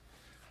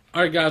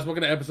All right, guys,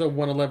 welcome to episode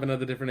 111 of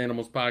the Different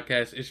Animals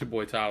Podcast. It's your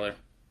boy Tyler.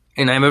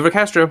 And I'm Over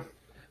Castro.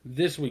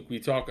 This week we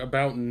talk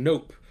about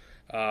Nope,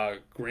 Gran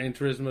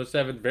Turismo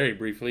 7, very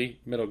briefly,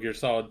 Metal Gear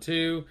Solid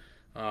 2,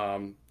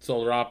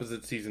 Solar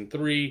Opposites Season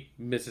 3,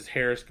 Mrs.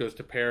 Harris Goes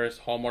to Paris,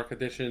 Hallmark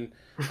Edition.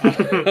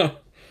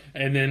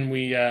 And then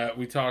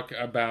we talk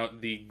about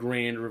the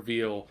grand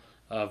reveal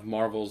of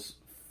Marvel's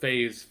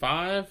Phase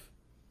 5.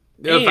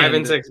 5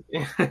 and 6.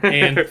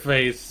 And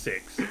Phase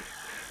 6.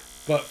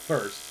 But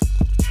first...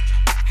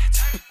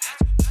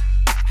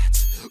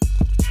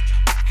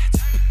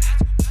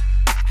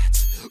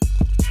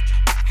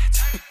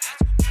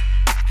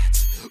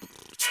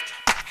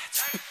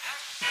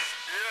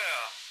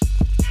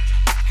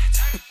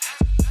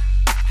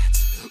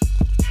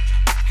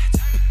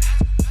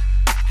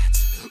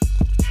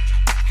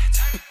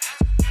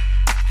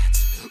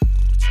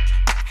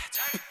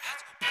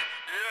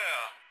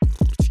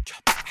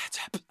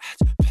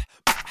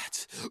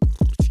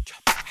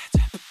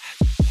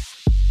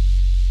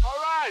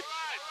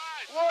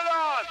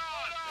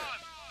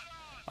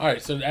 All right,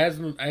 so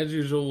as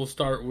usual, we'll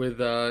start with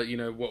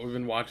what we've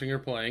been watching or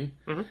playing,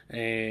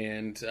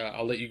 and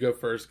I'll let you go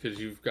first because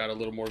you've got a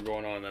little more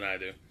going on than I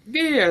do.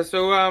 Yeah.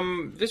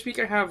 So this week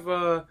I have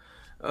a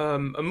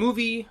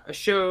movie, a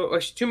show,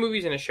 two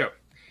movies and a show,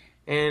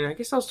 and I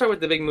guess I'll start with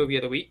the big movie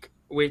of the week,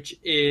 which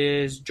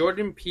is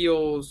Jordan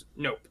Peele's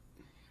Nope.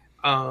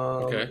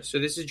 Okay. So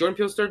this is Jordan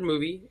Peele's third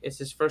movie. It's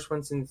his first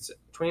one since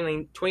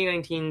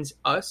 2019's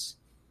Us.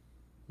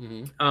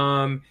 Mm-hmm.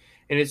 And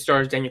it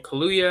stars Daniel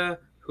Kaluuya,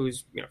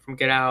 who's from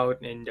Get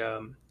Out, and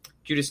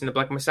Judas and the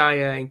Black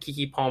Messiah, and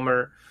Keke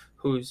Palmer,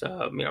 who's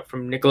from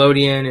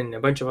Nickelodeon and a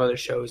bunch of other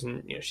shows.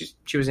 And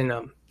she was in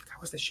what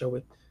was that show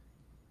with?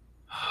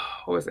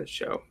 What was that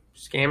show?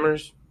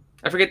 Scammers.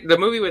 I forget the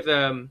movie with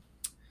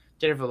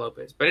Jennifer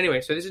Lopez. But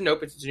anyway, so this is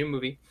Nope. It's a new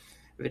movie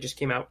that just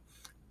came out.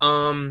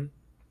 And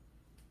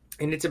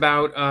it's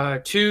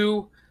about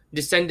two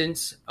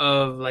descendants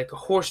of like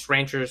horse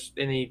ranchers,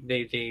 and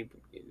they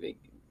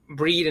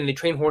breed and they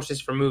train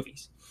horses for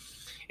movies.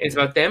 And it's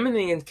about them, and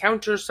they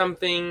encounter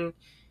something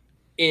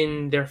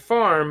in their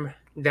farm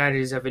that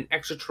is of an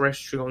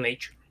extraterrestrial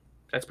nature.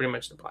 That's pretty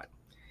much the plot.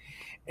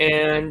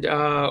 And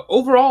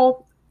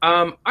overall,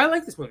 I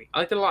like this movie. I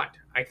liked it a lot.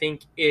 I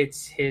think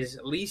it's his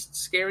least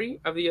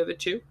scary of the other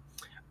two.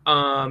 The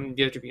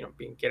other two,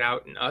 being Get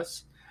Out and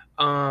Us.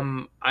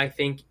 I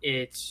think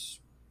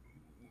it's,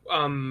 Get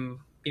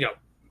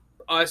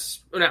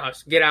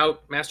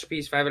Out,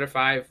 masterpiece, 5 out of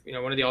 5.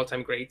 One of the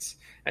all-time greats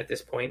at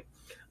this point.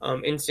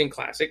 Instant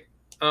classic.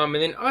 And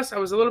then Us, I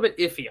was a little bit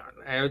iffy on.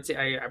 I would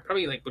say I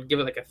probably would give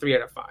it a 3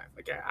 out of 5.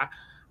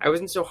 I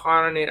wasn't so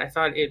hard on it. I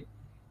thought it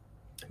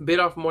bit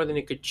off more than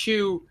it could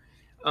chew,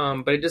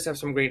 but it does have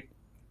some great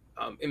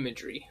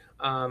imagery.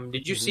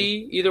 Did you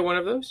see either one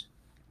of those?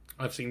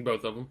 I've seen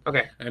both of them.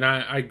 Okay, and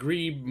I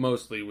agree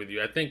mostly with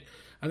you. I think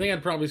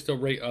I'd probably still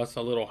rate Us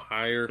a little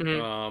higher,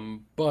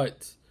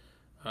 but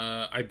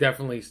I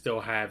definitely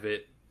still have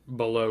it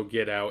below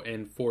Get Out,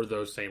 and for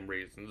those same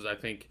reasons. I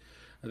think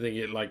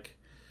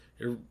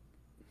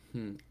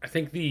I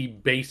think the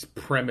base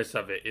premise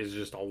of it is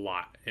just a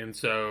lot. And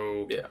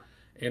so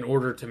in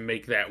order to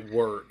make that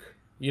work,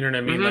 you know what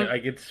I mean?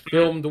 Like it's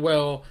filmed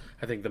well.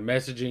 I think the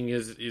messaging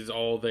is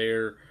all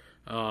there.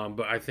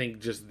 But I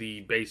think just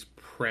the base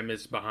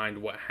premise behind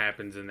what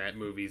happens in that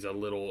movie is a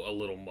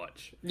little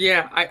much.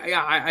 Yeah,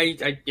 I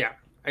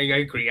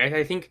agree.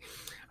 I think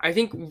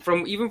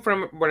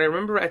from what I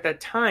remember at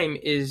that time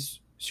is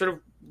sort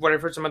of what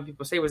I've heard some other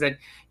people say was that,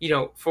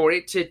 for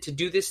it to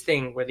do this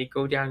thing where they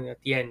go down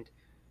at the end,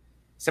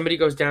 somebody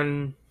goes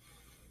down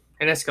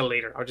an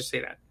escalator. I'll just say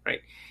that, right?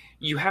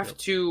 You have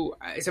to.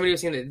 Somebody was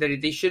saying that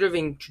they should have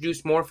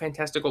introduced more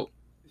fantastical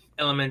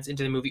elements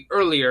into the movie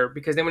earlier,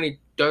 because then when it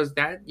does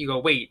that, you go,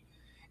 wait,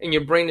 and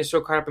your brain is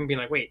so caught up in being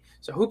like, wait,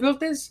 so who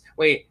built this?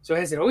 Wait, so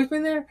has it always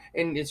been there?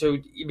 And so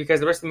because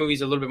the rest of the movie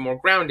is a little bit more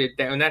grounded,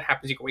 that when that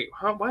happens, you go, wait,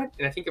 huh, what?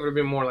 And I think if it would have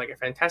been more like a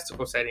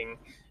fantastical setting,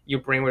 your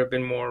brain would have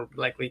been more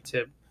likely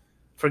to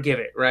forgive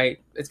it, right?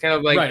 It's kind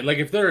of like right, like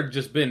if there had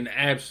just been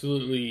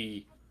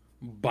absolutely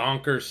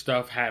bonkers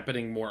stuff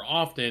happening more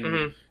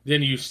often,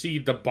 then you see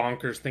the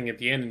bonkers thing at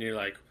the end and you're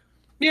like,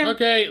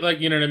 okay,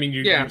 you know what I mean?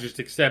 You just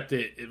accept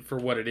it for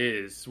what it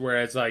is.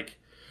 Whereas like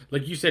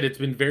you said, it's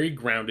been very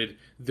grounded.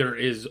 There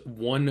is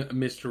one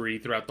mystery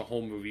throughout the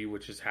whole movie,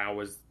 which is how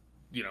are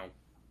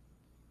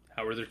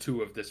there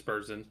two of this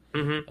person?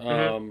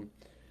 And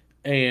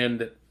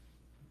and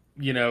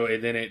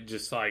then it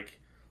just like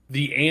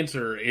the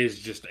answer is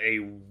just a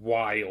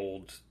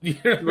wild,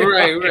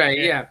 right,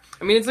 yeah.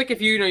 I mean, it's like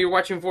if you're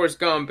watching Forrest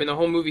Gump and the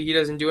whole movie he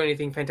doesn't do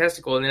anything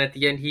fantastical, and then at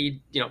the end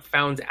he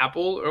founds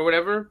Apple or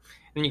whatever,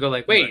 and you go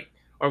like, wait,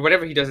 or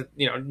whatever he does,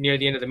 near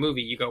the end of the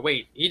movie, you go,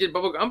 wait, he did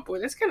Bubble Gump? Boy,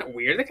 that's kind of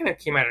weird. That kind of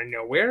came out of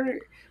nowhere.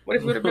 What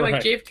if it would have been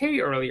like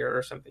JFK earlier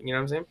or something? You know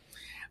what I'm saying?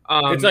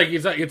 It's like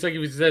if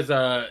he says,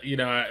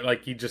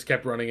 like he just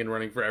kept running and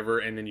running forever,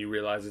 and then you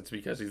realize it's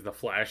because he's the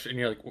Flash, and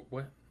you're like,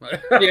 what?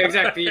 Yeah,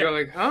 exactly. You're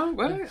like, huh?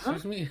 What? Huh?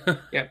 Excuse me.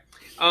 Yeah.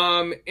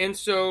 And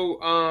so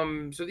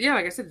yeah,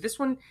 like I said, this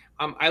one,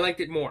 I liked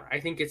it more. I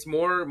think it's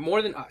more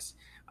than Us.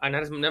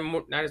 Not as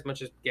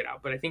much as Get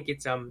Out, but I think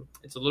it's a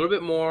little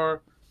bit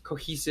more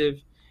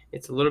cohesive.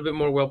 It's a little bit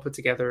more well put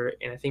together,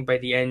 and I think by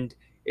the end,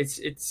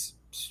 it's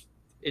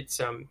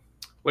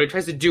what it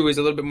tries to do is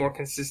a little bit more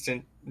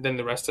consistent than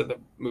the rest of the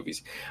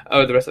movies,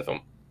 the rest of the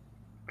film.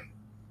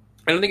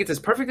 I don't think it's as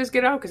perfect as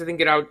Get Out, because I think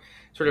Get Out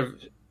sort of,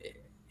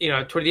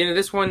 toward the end of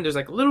this one, there's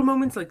like little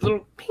moments, like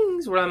little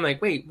pings where I'm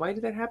like, wait, why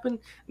did that happen?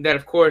 That,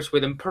 of course,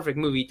 with a perfect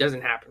movie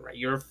doesn't happen, right?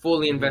 You're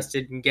fully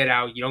invested in Get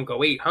Out. You don't go,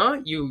 wait,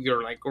 huh?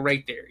 You're like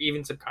right there,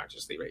 even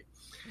subconsciously, right?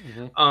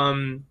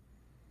 Mm-hmm.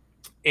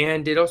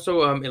 And it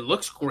also, it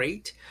looks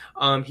great.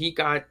 He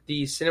got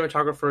the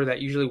cinematographer that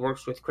usually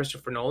works with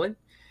Christopher Nolan.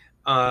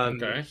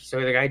 Okay. So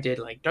the guy did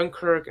like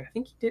Dunkirk, and I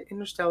think he did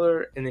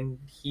Interstellar, and then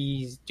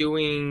he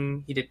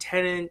did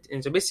Tenet,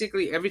 and so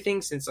basically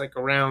everything since like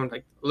around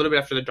like a little bit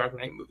after the Dark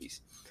Knight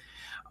movies.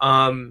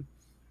 And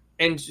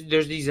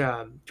there's these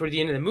toward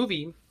the end of the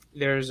movie,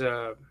 there's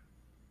a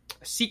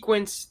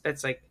sequence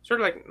that's like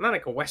sort of like not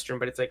like a Western,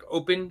 but it's like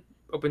open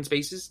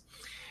spaces.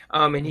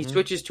 And he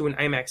switches to an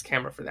IMAX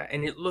camera for that,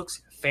 and it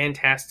looks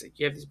fantastic.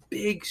 You have these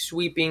big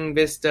sweeping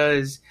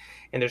vistas,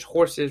 and there's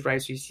horses,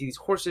 right? So you see these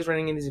horses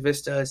running in these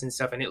vistas and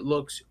stuff, and it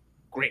looks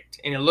great.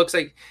 And it looks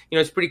like,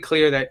 it's pretty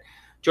clear that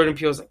Jordan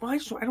Peele's like, well, I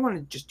don't want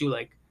to just do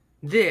like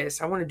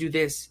this. I want to do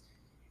this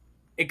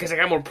because I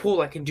got more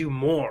pull. I can do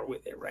more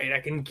with it, right? I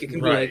can be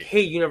like,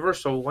 hey,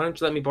 Universal, why don't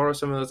you let me borrow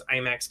some of those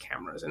IMAX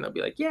cameras? And they'll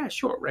be like, yeah,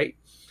 sure, right?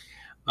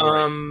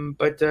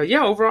 But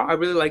overall, I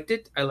really liked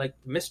it. I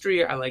liked the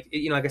mystery. I like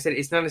it. Like I said,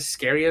 it's not as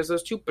scary as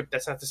those two, but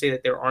that's not to say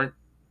that there aren't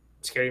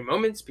scary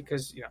moments,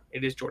 because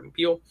it is Jordan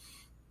Peele.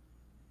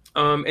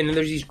 And then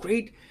there's these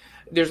great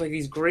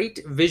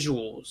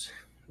visuals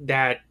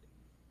that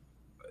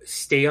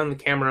stay on the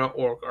camera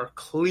or are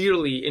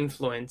clearly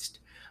influenced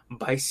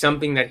by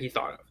something that he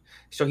thought of.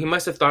 So he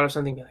must have thought of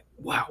something like,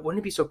 wow, wouldn't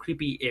it be so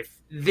creepy if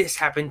this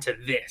happened to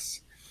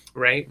this?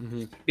 Right?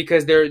 Mm-hmm.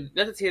 Because they're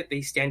not to say that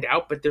they stand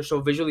out, but they're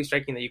so visually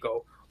striking that you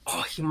go,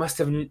 oh, he must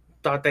have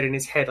thought that in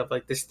his head of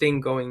like this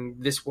thing going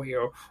this way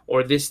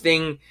or this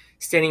thing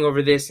standing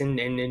over this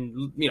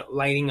and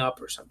lighting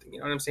up or something. You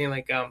know what I'm saying?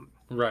 Like,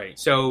 right.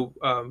 So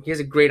he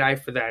has a great eye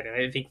for that, and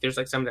I think there's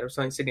like some that I was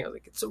telling Sydney, I was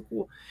like, it's so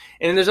cool.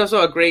 And then there's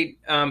also a great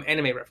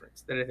anime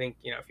reference that I think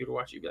if you were to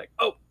watch it, you'd be like,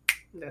 oh,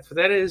 that's what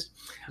that is.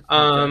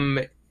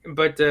 Okay.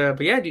 But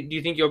yeah, do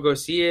you think you'll go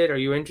see it? Are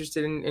you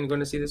interested in going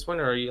to see this one,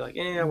 or are you like,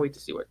 I'll wait to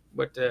see what?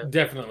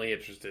 Definitely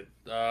interested.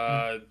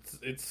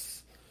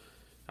 It's.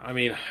 I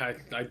mean,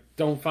 I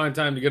don't find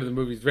time to go to the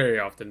movies very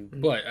often,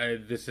 but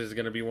this is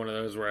going to be one of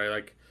those where I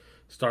like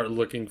start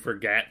looking for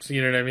gaps.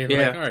 You know what I mean?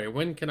 Yeah. Like, all right,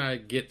 when can I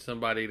get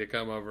somebody to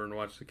come over and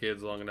watch the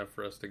kids long enough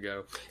for us to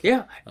go?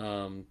 Yeah.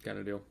 Kind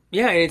of deal.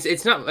 Yeah, and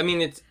it's not. I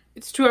mean,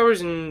 it's 2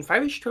 hours and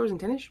 5-ish, 2 hours and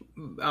 10-ish.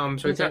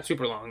 So it's not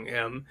super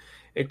long.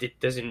 It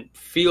doesn't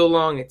feel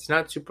long. It's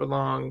not super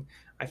long.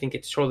 I think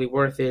it's totally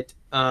worth it.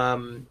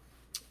 And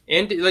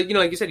like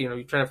you said,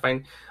 you're trying to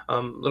find a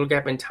little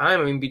gap in time.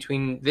 I mean,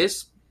 between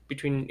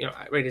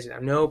right, is it now?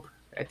 Nope.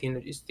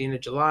 It's the end of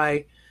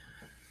July.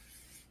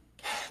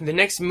 The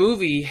next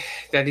movie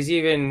that is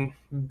even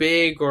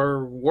big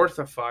or worth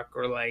a fuck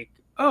or like,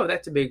 oh,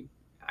 that's a big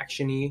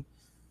action-y,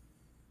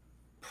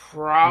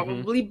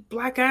 probably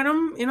Black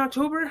Adam in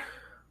October.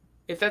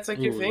 If that's like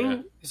your thing.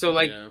 Yeah. So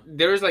like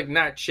there's like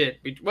not shit.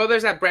 Well,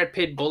 there's that Brad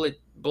Pitt Bullet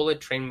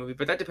Train movie,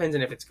 but that depends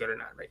on if it's good or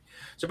not, right?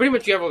 So pretty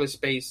much you have all this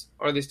space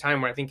or this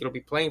time where I think it'll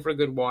be playing for a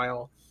good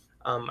while.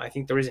 I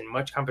think there isn't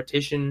much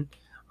competition.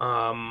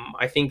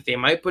 I think they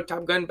might put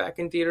Top Gun back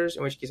in theaters,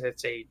 in which case I'd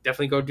say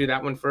definitely go do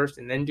that one first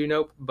and then do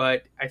Nope.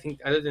 But I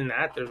think other than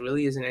that, there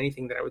really isn't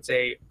anything that I would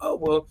say, oh,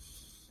 well,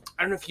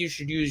 I don't know if you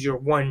should use your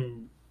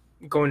one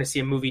going to see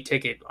a movie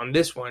ticket on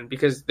this one,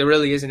 because there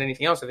really isn't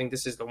anything else. I think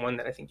this is the one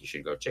that I think you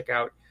should go check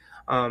out.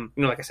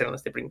 Like I said,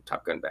 unless they bring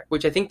Top Gun back,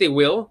 which I think they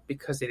will,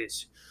 because it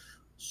is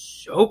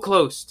so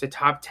close to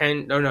top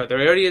 10. No,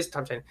 there already is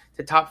top 10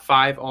 to top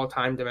 5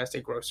 all-time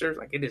domestic grossers.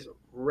 Like it is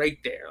right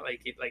there.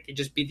 Like it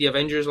just beat the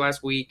Avengers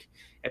last week.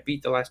 It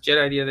beat The Last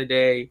Jedi the other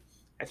day.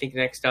 I think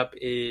next up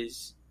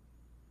is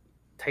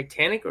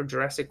Titanic or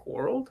Jurassic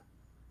World.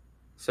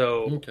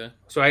 So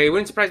it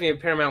wouldn't surprise me if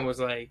Paramount was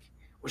like,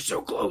 we're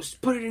so close,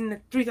 put it in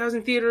the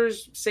 3,000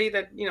 theaters, say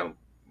that,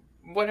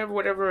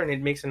 whatever, and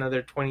it makes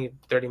another 20,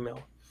 30 mil.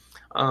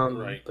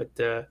 Right.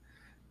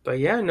 But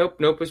yeah,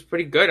 Nope was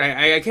pretty good.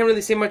 I can't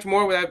really say much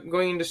more without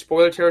going into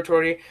spoiler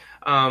territory.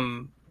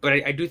 But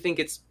I do think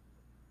it's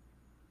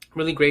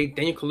really great.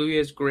 Daniel Kaluuya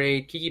is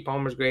great. Keke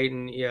Palmer's great.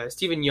 And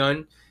Steven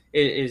Yeun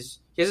he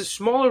has a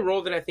smaller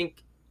role than I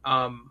think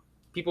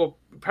people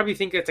probably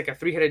think it's like a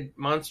 3-headed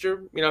monster,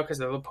 because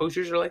the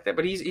posters are like that.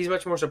 But he's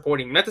much more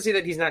supporting. Not to say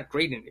that he's not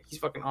great in it. He's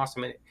fucking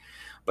awesome in it.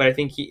 But I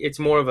think it's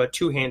more of a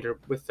two-hander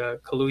with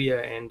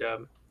Kaluuya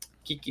and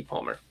Keke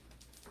Palmer.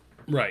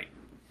 Right.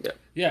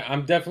 Yeah,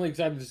 I'm definitely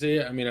excited to see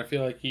it. I mean, I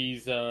feel like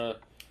he's,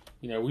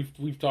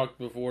 we've talked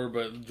before,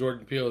 but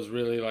Jordan Peele has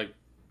really like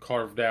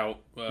carved out,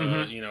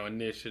 a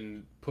niche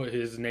and put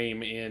his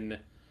name in.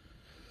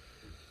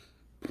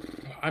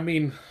 I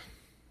mean,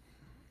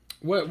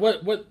 what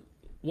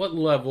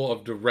level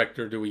of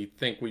director do we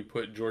think we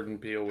put Jordan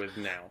Peele with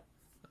now?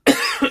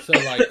 So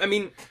like, I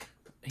mean,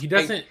 he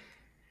doesn't.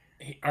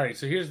 All right,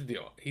 so here's the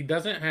deal. He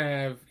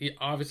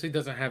obviously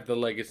doesn't have the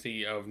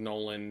legacy of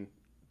Nolan,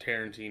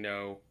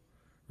 Tarantino,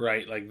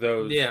 right? Like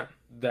those,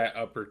 that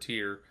upper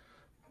tier.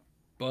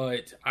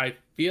 But I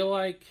feel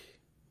like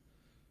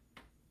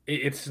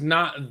it's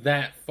not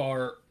that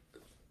far.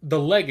 The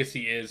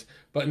legacy is,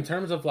 but in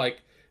terms of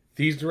like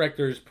these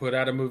directors put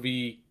out a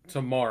movie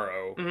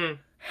tomorrow,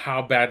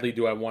 how badly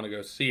do I want to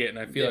go see it? And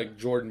I feel like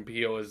Jordan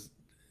Peele is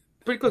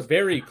pretty close,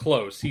 very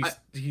close.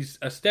 He's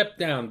a step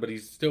down, but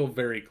he's still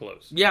very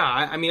close. Yeah,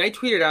 I mean, I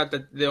tweeted out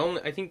that the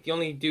only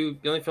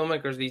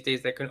filmmakers these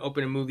days that can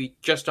open a movie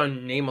just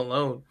on name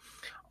alone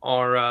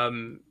are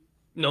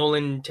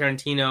Nolan,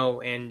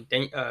 Tarantino, and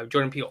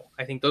Jordan Peele.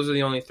 I think those are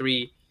the only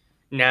three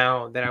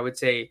now that I would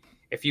say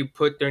if you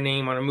put their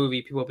name on a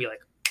movie, people will be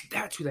like,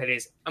 "That's who that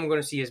is. I'm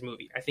going to see his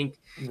movie." I think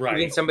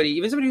even somebody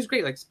who's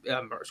great like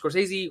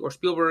Scorsese or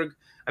Spielberg.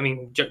 I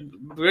mean,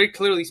 very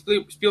clearly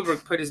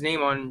Spielberg put his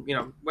name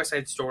on West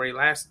Side Story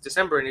last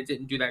December, and it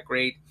didn't do that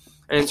great.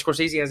 And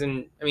Scorsese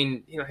hasn't. I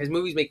mean, his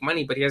movies make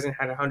money, but he hasn't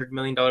had $100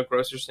 million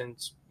grosser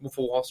since Wolf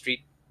of Wall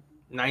Street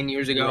 9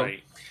 years ago.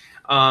 Right.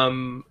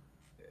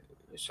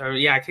 So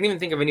yeah, I can't even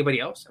think of anybody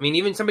else. I mean,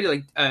 even somebody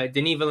like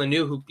Denis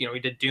Villeneuve, who he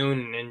did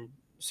Dune and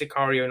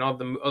Sicario and all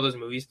those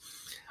movies.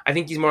 I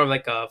think he's more of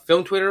like a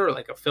film Twitter or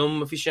like a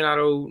film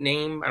aficionado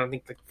name. I don't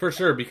think for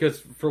sure,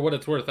 because for what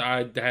it's worth,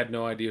 I had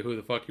no idea who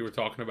the fuck you were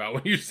talking about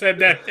when you said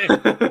that.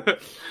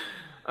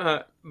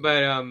 Yeah,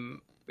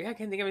 I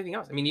can't think of anything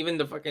else. I mean, even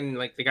the fucking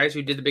like the guys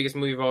who did the biggest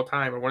movie of all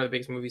time or one of the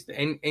biggest movies, the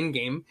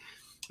Endgame,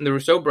 the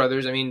Rousseau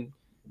brothers. I mean,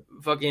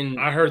 fucking.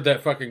 I heard that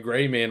fucking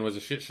Gray Man was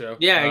a shit show.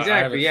 Yeah,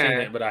 exactly. I haven't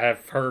seen it, but I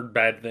have heard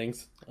bad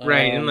things.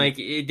 Right, and like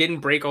it didn't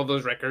break all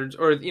those records,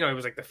 or it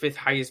was like the fifth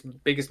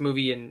biggest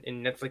movie in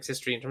Netflix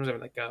history in terms of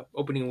like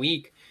opening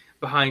week,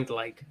 behind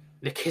like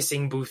The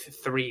Kissing Booth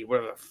 3,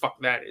 whatever the fuck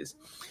that is.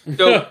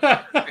 So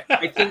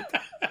I think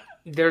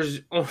there's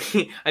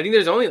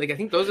only like I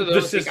think those are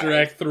the Sister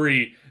Act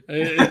 3.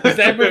 Is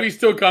that movie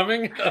still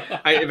coming?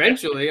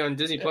 Eventually on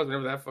Disney Plus,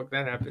 whenever that fuck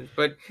that happens.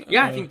 But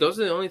yeah, I think those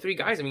are the only three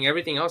guys. I mean,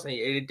 everything else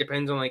it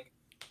depends on like.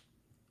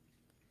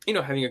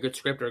 Having a good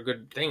script or a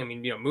good thing. I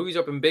mean, movies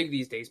open big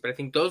these days, but I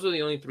think those are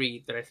the only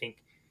three that I think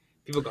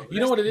people go. You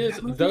know what it is?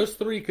 Those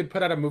three could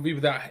put out a movie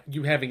without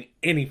you having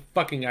any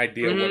fucking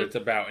idea what it's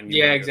about. And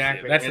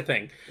exactly. That's the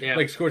thing. Yeah.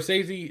 Like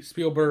Scorsese,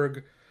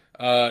 Spielberg,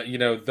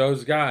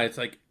 those guys.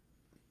 Like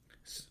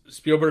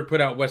Spielberg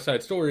put out West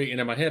Side Story, and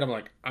in my head, I'm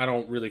like, I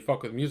don't really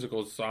fuck with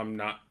musicals, so I'm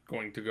not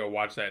going to go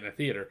watch that in a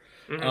theater.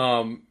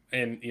 And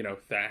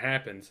that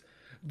happens,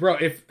 bro.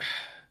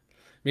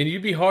 I mean,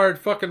 you'd be hard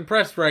fucking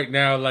pressed right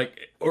now. Like,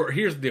 or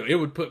here's the deal: it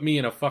would put me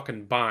in a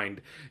fucking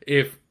bind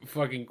if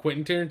fucking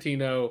Quentin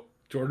Tarantino,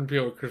 Jordan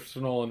Peele, or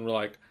Christopher Nolan were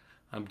like,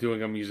 "I'm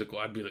doing a musical."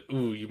 I'd be like,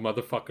 "Ooh, you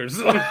motherfuckers!"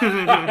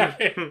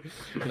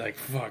 Like,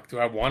 fuck, do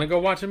I want to go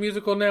watch a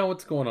musical now?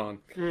 What's going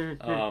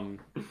on?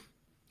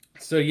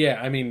 So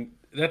yeah, I mean,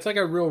 that's like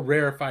a real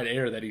rarefied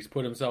air that he's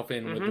put himself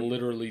in with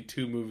literally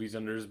 2 movies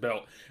under his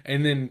belt,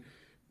 and then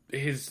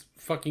his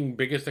fucking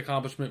biggest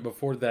accomplishment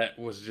before that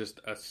was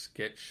just a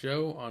sketch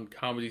show on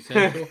Comedy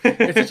Central.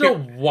 It's such a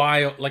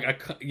wild,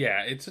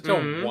 it's such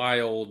a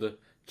wild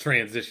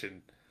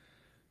transition,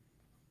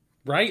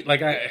 right? Like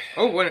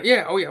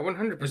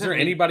 100%. Is there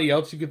anybody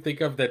else you could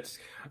think of that's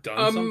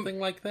done something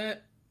like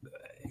that?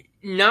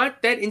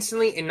 Not that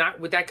instantly, and not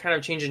with that kind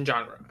of change in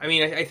genre. I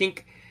mean, I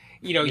think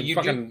you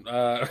fucking.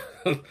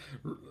 The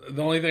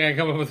only thing I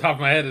come up with off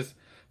my head is.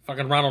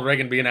 Fucking Ronald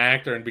Reagan being an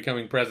actor and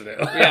becoming president.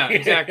 Yeah,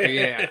 exactly.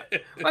 Yeah.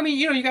 Well, I mean,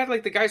 you got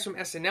like the guys from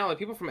SNL, like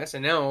people from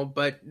SNL,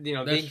 but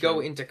they go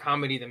into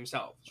comedy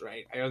themselves,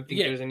 right? I don't think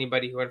there's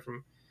anybody who went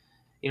from,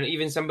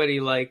 even somebody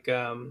like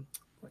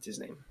what's his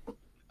name,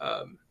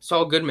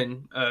 Saul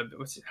Goodman.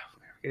 What's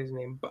his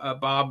name?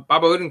 Bob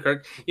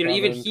Odenkirk.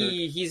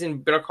 He's in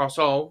Better Call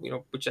Saul.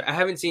 Which I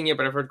haven't seen yet,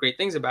 but I've heard great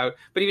things about.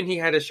 But even he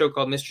had a show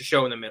called Mr.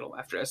 Show in the middle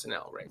after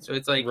SNL, right? So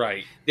it's like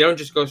they don't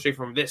just go straight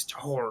from this to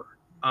horror.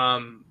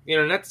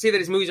 Not to say that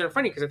his movies aren't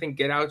funny, because I think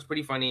Get Out's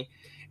pretty funny,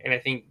 and I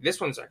think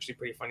this one's actually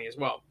pretty funny as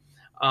well.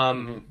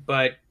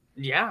 But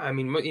yeah, I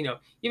mean,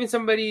 even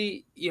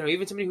somebody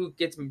who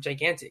gets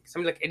gigantic,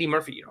 somebody like Eddie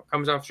Murphy,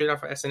 comes off straight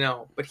off of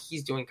SNL, but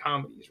he's doing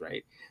comedies,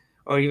 right?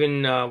 Or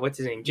even what's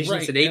his name, Jason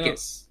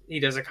Sudeikis, he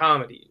does a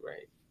comedy,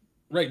 right?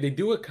 Right, they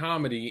do a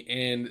comedy,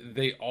 and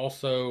they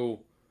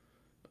also,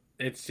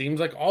 it seems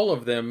like all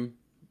of them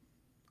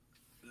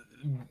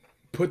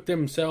put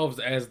themselves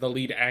as the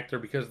lead actor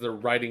because they're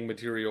writing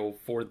material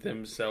for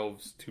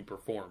themselves to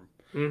perform,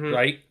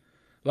 right?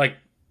 Like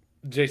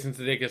Jason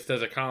Sudeikis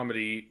does a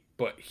comedy,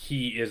 but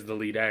he is the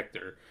lead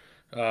actor.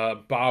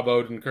 Bob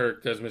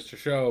Odenkirk does Mr.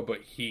 Show,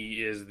 but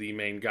he is the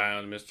main guy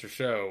on Mr.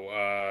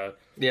 Show.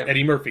 Yeah.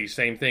 Eddie Murphy,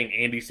 same thing.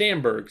 Andy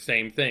Samberg,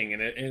 same thing.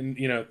 And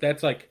you know,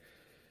 that's like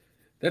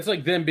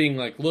them being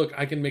like, look,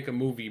 I can make a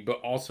movie, but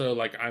also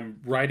like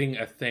I'm writing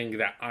a thing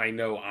that I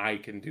know I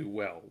can do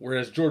well.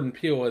 Whereas Jordan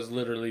Peele has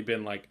literally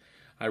been like,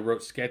 I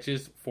wrote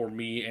sketches for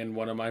me and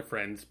one of my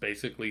friends,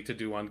 basically to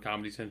do on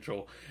Comedy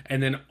Central,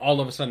 and then all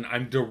of a sudden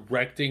I'm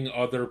directing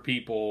other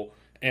people,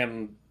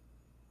 and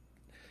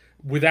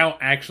without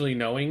actually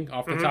knowing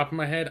off the top of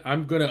my head,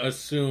 I'm gonna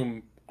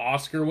assume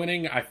Oscar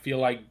winning. I feel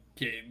like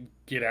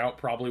Get Out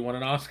probably won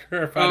an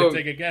Oscar if I had to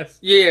take a guess.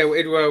 Yeah,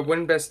 it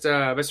won best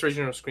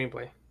original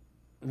screenplay.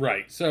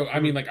 Right. So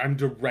I mean, like, I'm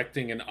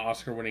directing an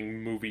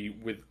Oscar-winning movie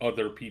with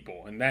other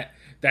people, and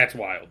that's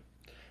wild.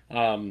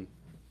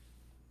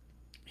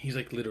 He's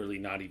like literally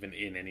not even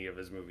in any of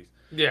his movies.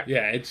 Yeah.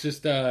 Yeah. It's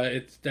just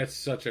that's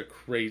such a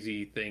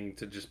crazy thing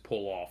to just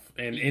pull off,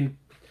 and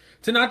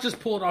to not just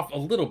pull it off a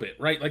little bit,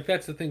 right? Like,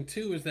 that's the thing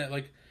too, is that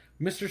like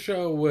Mr.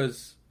 Show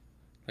was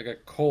like a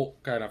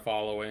cult kind of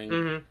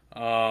following.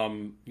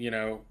 You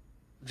know,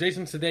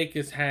 Jason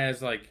Sudeikis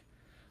has like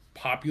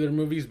popular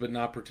movies, but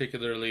not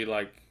particularly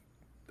like,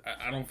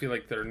 I don't feel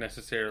like they're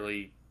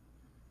necessarily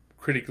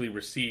critically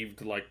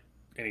received like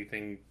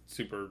anything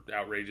super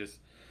outrageous.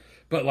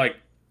 But like,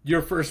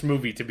 your first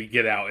movie to be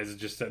Get Out is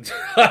just such...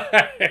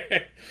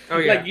 Oh,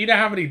 yeah. Like, you know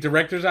how many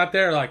directors out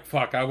there are like,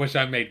 fuck, I wish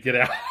I made Get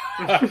Out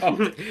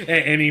at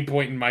any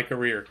point in my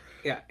career.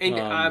 Yeah, and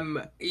fuck, what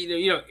was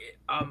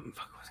I gonna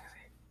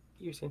say?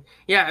 You're saying,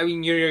 yeah, I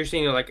mean, you're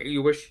saying, like,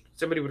 you wish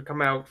somebody would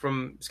come out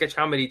from sketch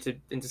comedy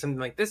into something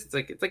like this. It's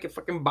like a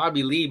fucking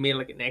Bobby Lee made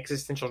like an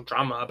existential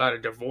drama about a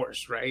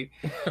divorce, right?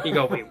 You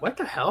go, wait, what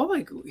the hell?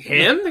 Like,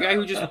 him, the guy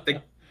who just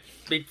like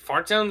made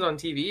fart sounds on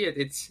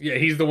TV. Yeah,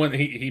 he's the one.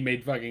 He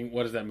made fucking,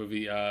 what is that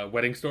movie?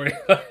 Wedding Story.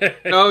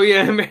 Oh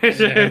yeah, man.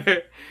 Yeah.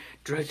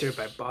 Directed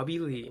by Bobby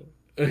Lee.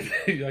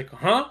 You're like,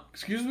 huh?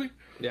 Excuse me?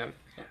 Yeah.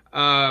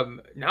 No,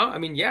 I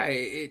mean, yeah,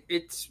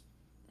 it's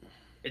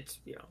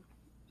you know,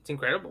 it's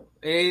incredible,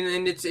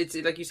 and it's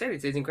like you said,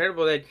 it's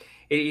incredible that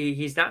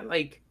he's not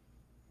like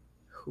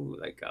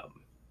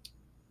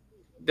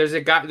there's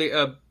a guy,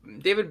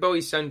 David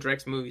Bowie's son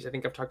directs movies. I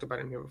think I've talked about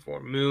him here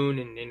before, Moon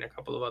and a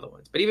couple of other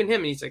ones. But even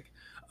him, and he's like,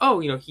 oh,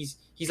 you know, he's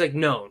like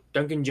known,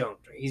 Duncan Jones,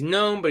 right? He's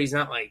known, but he's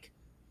not like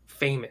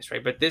famous,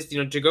 right? But this,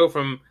 you know, to go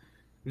from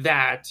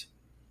that.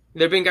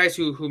 There have been guys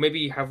who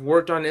maybe have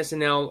worked on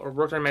SNL or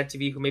worked on Mad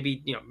TV who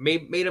maybe, you know,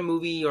 made a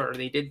movie, or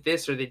they did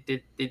this or they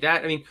did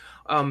that. I mean,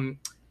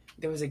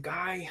 there was a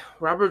guy,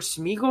 Robert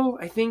Smigel,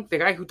 I think, the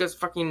guy who does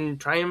fucking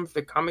Triumph,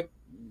 the comic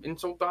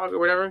insult dog or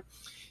whatever.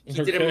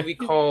 He did a movie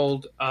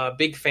called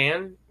Big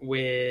Fan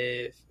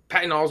with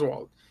Patton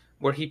Oswalt,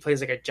 where he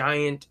plays like a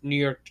giant New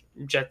York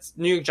Giants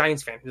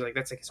fan. He's like,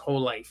 that's like his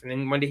whole life. And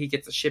then one day he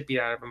gets the shit beat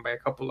out of him by a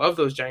couple of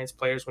those Giants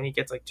players when he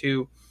gets like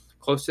too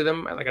close to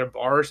them, like at a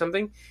bar or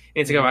something. And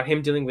it's like about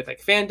him dealing with like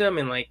fandom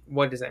and like,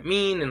 what does that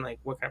mean? And like,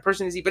 what kind of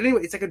person is he? But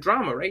anyway, it's like a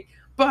drama, right?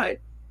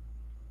 But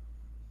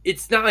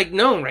it's not like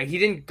known, right? He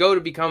didn't go to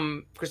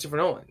become Christopher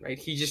Nolan, right?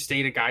 He just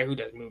stayed a guy who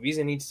does movies,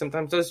 and he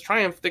sometimes does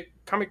Triumph, the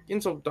comic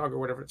insult dog or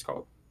whatever it's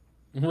called.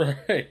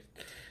 Right.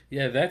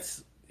 Yeah,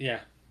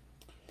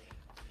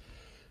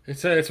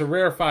 it's a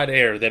rarefied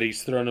air that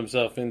he's thrown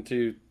himself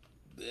into,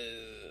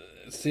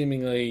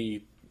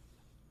 seemingly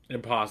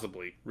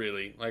impossibly,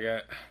 really. Like,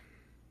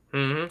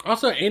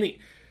 also,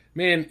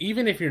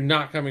 even if you're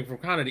not coming from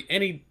comedy,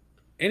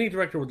 any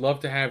director would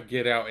love to have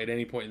Get Out at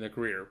any point in their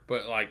career,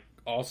 but like,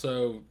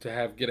 also to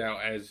have Get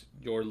Out as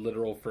your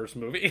literal first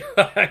movie.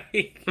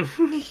 Like,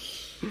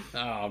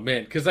 oh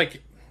man, because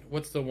like,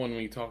 what's the one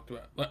we talked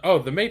about? Like, oh,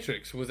 The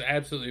Matrix was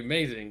absolutely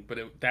amazing, but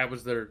that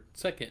was their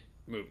second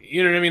movie.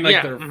 You know what I mean?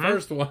 Like, their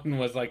first one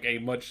was like a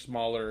much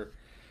smaller.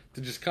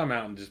 To just come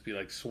out and just be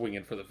like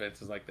swinging for the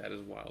fences like that is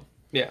wild.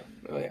 Yeah.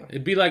 Oh yeah.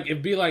 It'd be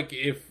like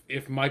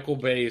if Michael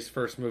Bay's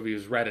first movie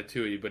was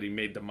Ratatouille, but he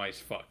made the mice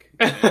fuck.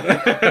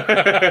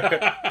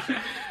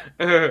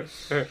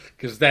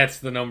 Because that's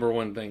the number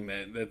one thing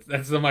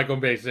that's the Michael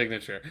Bay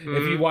signature. Mm-hmm.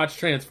 If you watch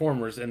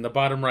Transformers, in the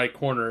bottom right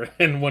corner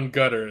in one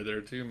gutter, there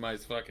are two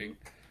mice fucking.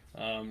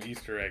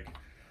 Easter egg.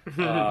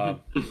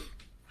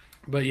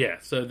 But yeah,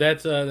 so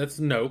that's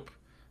Nope.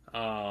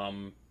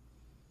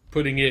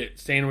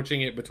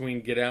 Sandwiching it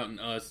between Get Out and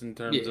Us in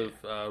terms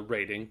of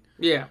rating.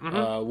 Yeah.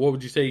 Mm-hmm. What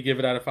would you say you give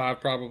it out of 5,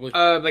 probably?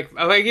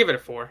 I give it a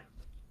 4.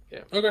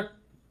 Yeah. Okay.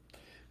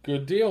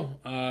 Good deal.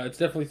 It's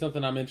definitely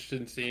something I'm interested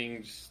in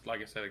seeing. Just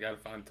like I said, I gotta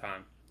find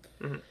time.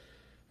 Mm-hmm.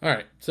 All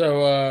right.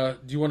 So,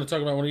 do you want to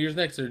talk about one of yours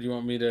next, or do you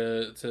want me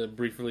to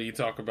briefly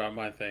talk about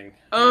my thing?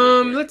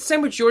 Let's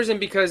sandwich yours in,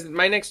 because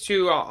my next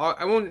two,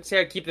 I won't say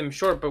I keep them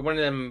short, but one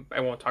of them I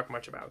won't talk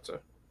much about. So.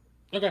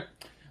 Okay.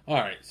 All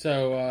right.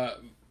 So,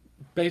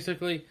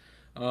 basically,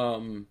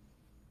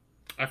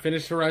 I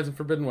finished Horizon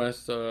Forbidden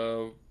West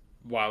a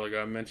while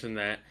ago. I mentioned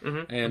that,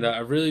 and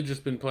I've really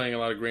just been playing a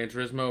lot of Gran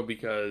Turismo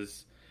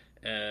because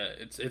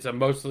it's a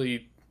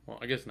mostly, well,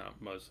 I guess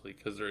not mostly,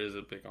 because there is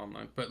a big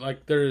online, but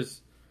like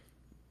there's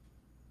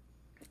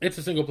it's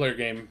a single player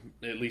game,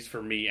 at least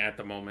for me at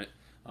the moment.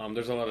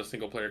 There's a lot of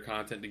single player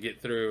content to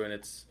get through, and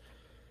it's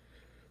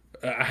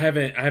I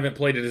haven't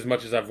played it as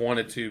much as I've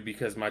wanted to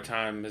because my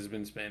time has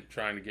been spent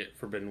trying to get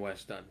Forbidden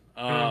West done.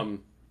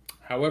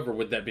 However,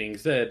 with that being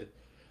said,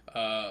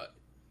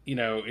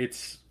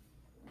 it's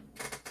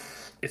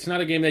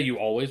not a game that you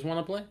always want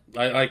to play.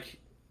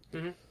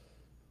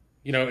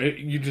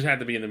 You just have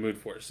to be in the mood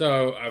for it.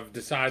 So I've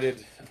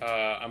decided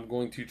I'm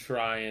going to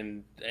try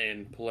and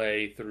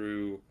play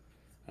through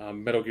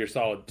Metal Gear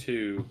Solid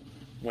 2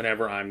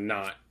 whenever I'm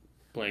not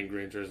playing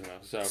Gran Turismo.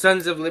 So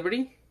Sons of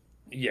Liberty?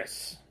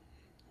 Yes.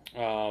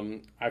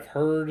 I've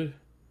heard...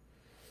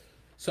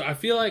 So I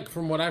feel like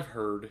from what I've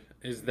heard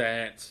is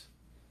that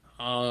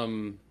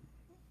Sons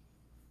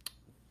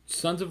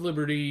of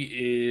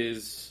Liberty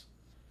is...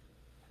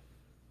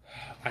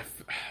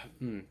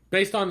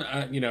 based on,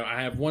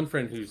 I have one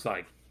friend who's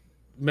like,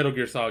 Metal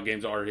Gear Solid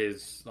games are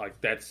his, like,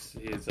 that's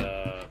his,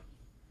 I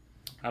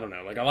don't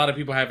know, like, a lot of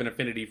people have an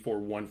affinity for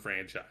one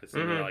franchise,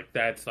 and they're like,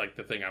 that's, like,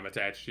 the thing I'm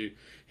attached to.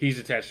 He's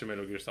attached to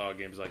Metal Gear Solid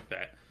games like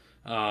that.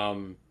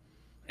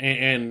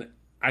 And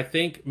I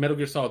think Metal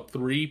Gear Solid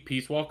 3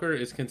 Peace Walker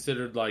is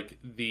considered, like,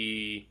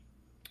 the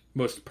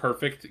most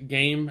perfect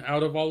game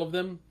out of all of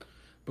them,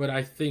 but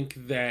I think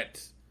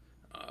that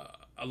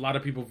a lot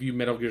of people view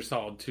Metal Gear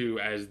Solid 2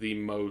 as the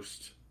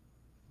most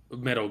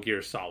Metal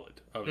Gear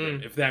Solid of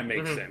them, if that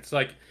makes sense.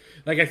 Like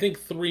I think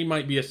 3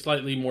 might be a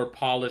slightly more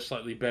polished,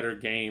 slightly better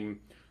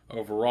game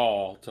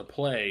overall to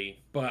play,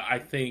 but I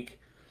think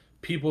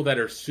people that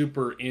are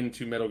super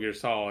into Metal Gear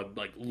Solid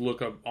like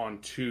look up on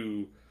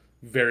 2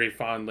 very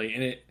fondly.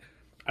 And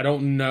I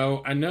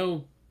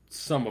know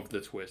some of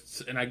the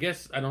twists, and I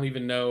guess I don't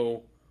even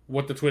know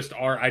what the twists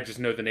are. I just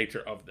know the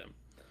nature of them,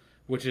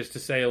 which is to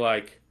say,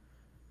 like,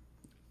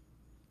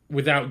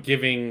 without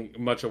giving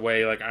much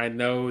away, like, I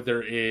know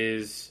there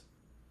is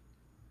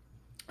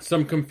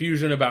some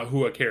confusion about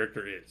who a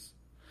character is.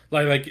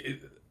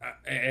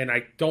 And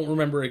I don't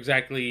remember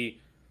exactly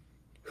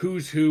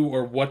who's who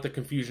or what the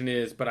confusion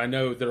is, but I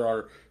know there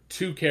are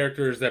 2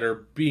 characters that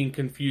are being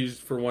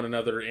confused for one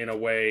another in a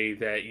way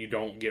that you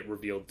don't get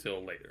revealed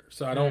till later.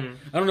 So I don't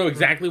know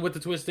exactly what the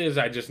twist is.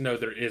 I just know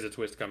there is a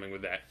twist coming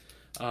with that.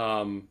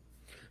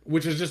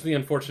 Which is just the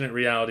unfortunate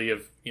reality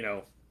of,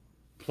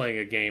 playing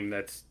a game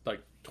that's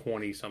like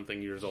 20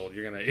 something years old.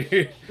 You're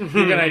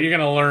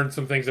gonna learn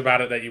some things about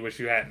it that you wish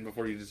you hadn't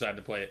before you decide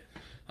to play it.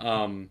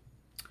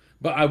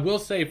 But I will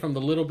say, from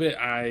the little bit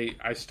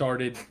I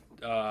started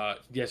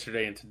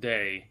yesterday and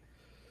today,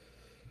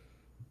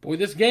 boy,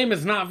 this game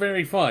is not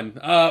very fun.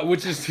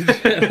 Which is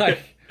like,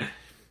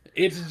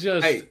 it's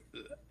just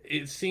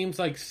it seems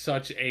like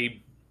such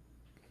a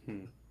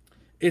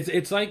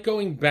it's like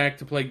going back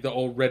to play the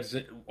old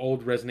Resident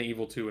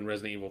Evil 2 and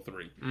Resident Evil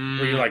 3,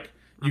 where you're like,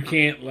 you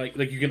can't, like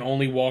you can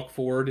only walk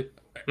forward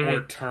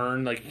or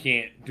turn, like, you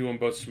can't do them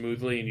both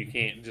smoothly, and you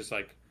can't just,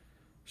 like,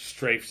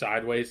 strafe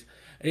sideways.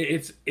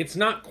 It's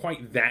not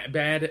quite that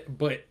bad,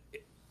 but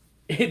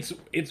it's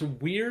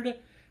weird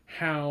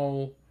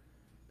how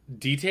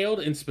detailed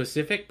and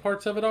specific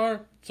parts of it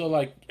are. So,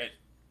 like,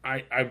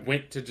 I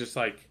went to just,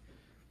 like,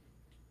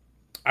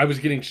 I was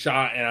getting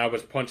shot and I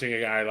was punching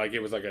a guy like it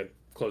was like a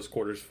close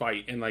quarters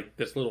fight in, like,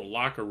 this little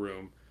locker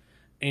room,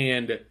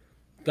 and,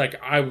 like,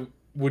 I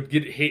would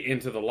get hit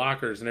into the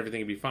lockers and everything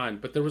would be fine,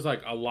 but there was,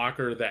 like, a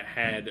locker that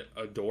had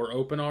a door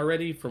open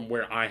already from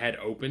where I had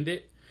opened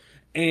it,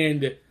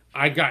 and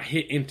I got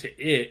hit into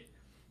it,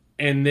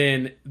 and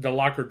then the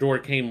locker door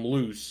came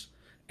loose,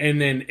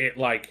 and then it,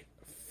 like,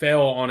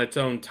 fell on its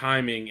own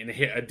timing and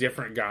hit a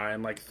different guy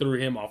and, like, threw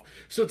him off.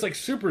 So it's, like,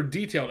 super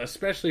detailed,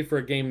 especially for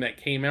a game that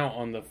came out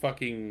on the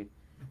fucking...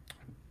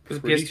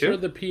 PS2? Sure,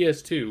 the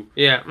PS2.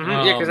 Yeah,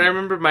 yeah, because I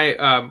remember my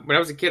when I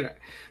was a kid,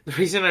 the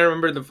reason I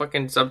remember the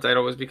fucking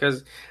subtitle was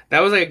because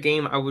that was like a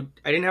game I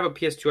didn't have a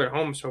PS2 at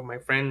home, so my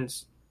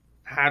friends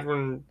had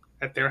one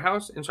at their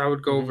house, and so I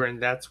would go over,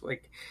 and that's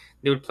like,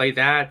 they would play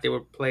that, they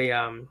would play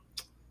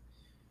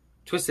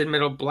Twisted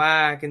Metal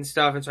Black and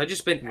stuff, and so I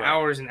just spent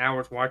hours and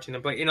hours watching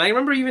them play. And I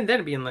remember even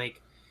then being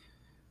like,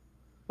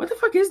 what the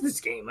fuck is this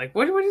game? Like,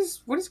 what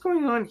is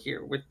going on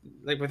here with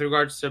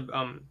regards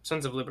to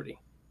Sons of Liberty?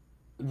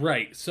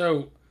 Right.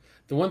 So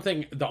the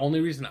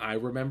only reason I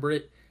remember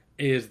it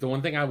is the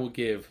one thing I will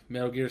give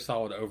Metal Gear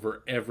Solid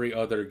over every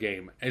other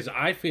game is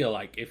I feel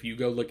like if you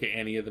go look at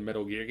any of the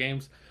Metal Gear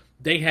games,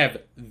 they have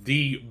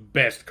the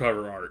best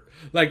cover art.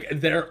 Like,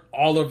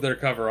 all of their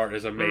cover art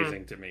is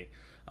amazing to me.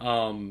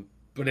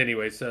 But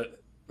anyway, so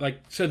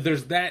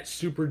there's that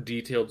super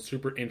detailed,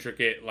 super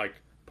intricate, like,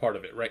 part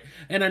of it, right?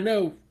 And I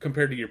know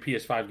compared to your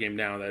PS5 game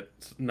now,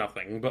 that's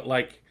nothing, but,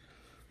 like,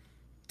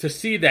 to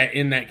see that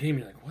in that game,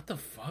 you're like, what the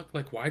fuck?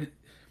 Like,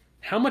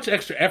 how much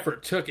extra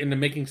effort took into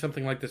making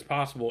something like this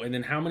possible? And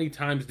then how many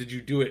times did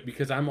you do it?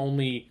 Because I'm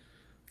only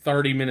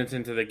 30 minutes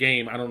into the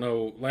game. I don't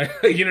know, like,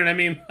 you know what I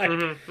mean? Like,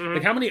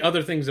 like, how many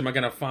other things am I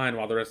going to find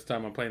while the rest of the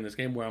time I'm playing this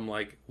game where I'm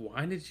like,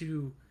 why did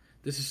you,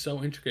 this is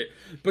so intricate.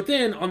 But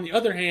then, on the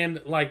other hand,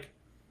 like,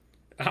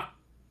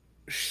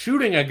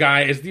 shooting a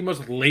guy is the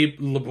most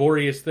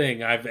laborious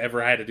thing I've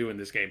ever had to do in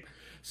this game.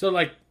 So,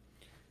 like,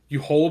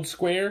 you hold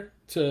square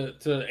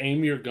to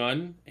aim your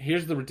gun.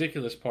 Here's the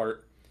ridiculous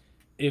part.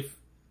 If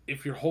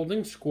you're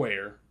holding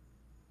square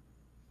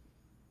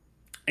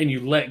and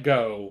you let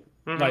go,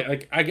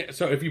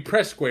 so if you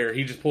press square,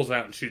 he just pulls it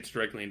out and shoots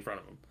directly in front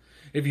of him.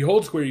 If you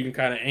hold square, you can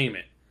kind of aim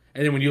it.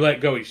 And then when you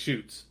let go, he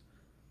shoots.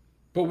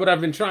 But what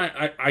I've been trying,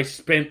 I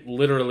spent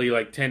literally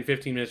like 10,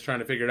 15 minutes trying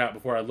to figure it out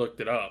before I looked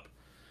it up.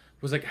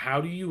 Was like, how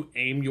do you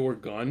aim your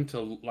gun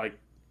to like,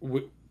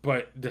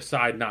 but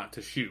decide not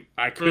to shoot?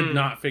 I could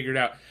not figure it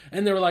out.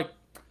 And they were like,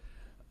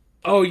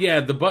 oh yeah,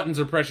 the buttons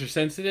are pressure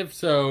sensitive,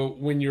 so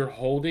when you're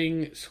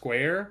holding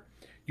square,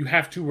 you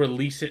have to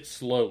release it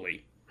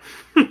slowly.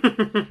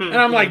 And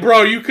I'm like,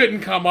 bro, you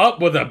couldn't come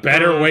up with a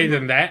better way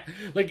than that?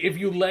 Like, if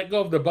you let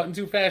go of the button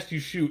too fast, you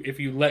shoot. If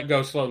you let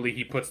go slowly,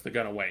 he puts the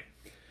gun away.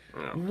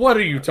 What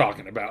are you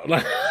talking about?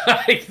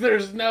 Like,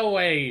 there's no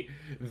way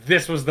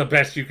this was the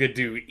best you could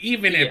do,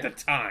 even at the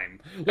time.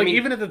 Like,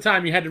 even at the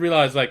time, you had to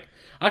realize, like,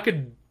 I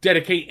could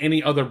dedicate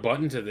any other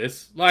button to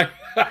this. Like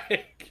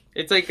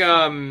it's like,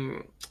 what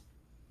was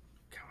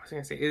I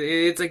gonna say?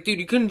 It's like, dude,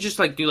 you couldn't just,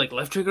 like, do, like,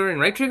 left trigger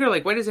and right trigger?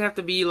 Like, why does it have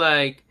to be,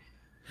 like...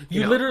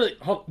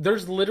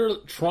 There's literally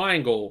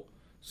triangle,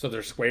 so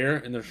there's square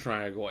and there's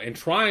triangle. And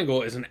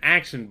triangle is an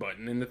action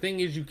button. And the thing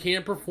is, you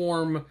can't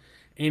perform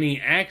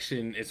any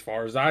action, as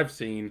far as I've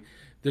seen.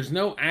 There's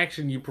no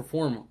action you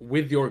perform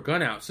with your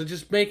gun out. So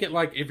just make it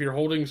like, if you're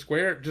holding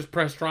square, just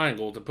press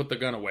triangle to put the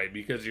gun away,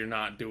 because you're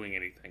not doing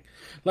anything.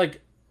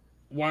 Like,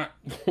 why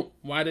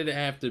did it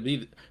have to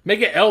be...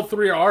 Make it L3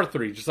 or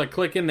R3, just like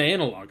click in the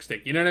analog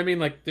stick. You know what I mean?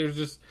 Like,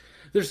 there's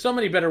so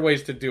many better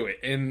ways to do it.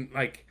 And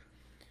like,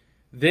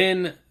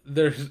 then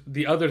there's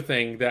the other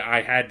thing that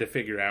I had to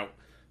figure out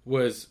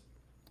was,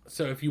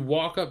 so if you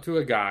walk up to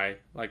a guy,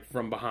 like,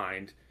 from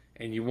behind,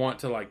 and you want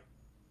to, like,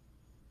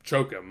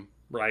 choke him,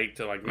 right,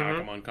 to, like, knock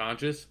him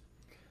unconscious,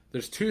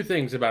 there's two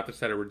things about this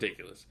that are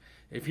ridiculous.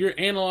 If your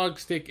analog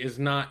stick is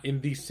not in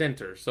the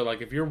center, so,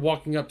 like, if you're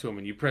walking up to him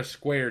and you press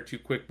square too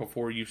quick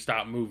before you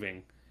stop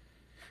moving,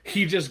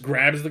 he just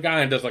grabs the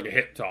guy and does, like, a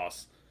hip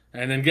toss.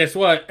 And then guess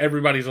what?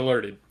 Everybody's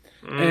alerted.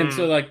 And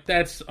so, like,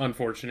 that's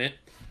unfortunate.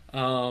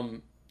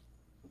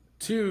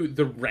 Two,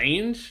 the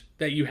range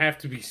that you have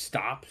to be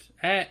stopped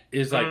at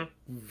is, like,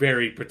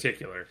 very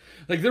particular.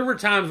 Like, there were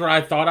times where I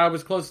thought I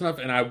was close enough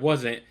and I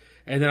wasn't.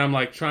 And then I'm,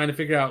 like, trying to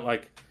figure out,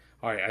 like,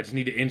 all right, I just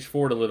need to inch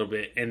forward a little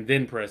bit and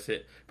then press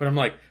it. But I'm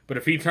like, but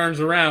if he turns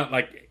around,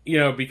 like, you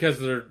know, because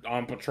they're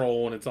on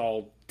patrol and it's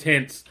all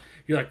tense,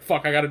 you're like,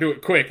 fuck, I got to do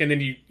it quick. And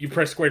then you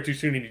press square too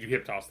soon and you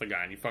hip toss the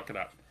guy and you fuck it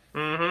up.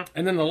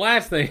 And then the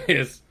last thing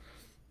is,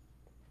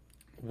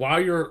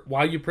 while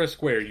you press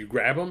square, you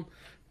grab them.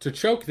 To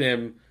choke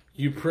them,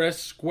 you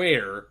press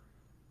square.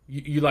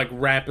 You like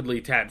rapidly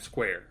tap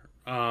square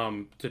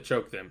to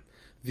choke them.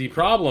 The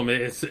problem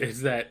is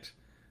that,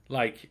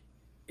 like,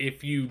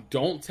 if you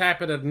don't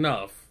tap it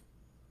enough,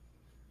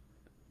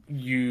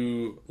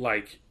 you,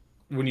 like,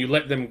 when you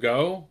let them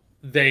go,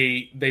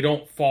 they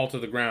don't fall to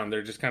the ground.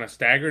 They're just kind of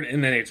staggered,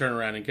 and then they turn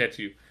around and catch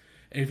you.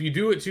 And if you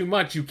do it too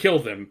much, you kill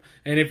them.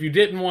 And if you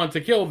didn't want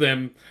to kill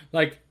them,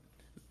 like,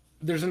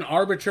 there's an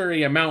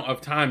arbitrary amount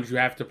of times you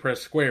have to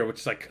press square,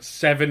 which is like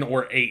 7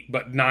 or 8,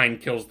 but 9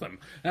 kills them.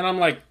 And I'm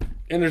like,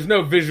 and there's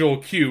no visual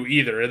cue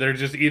either. They're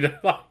just either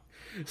like,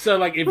 so,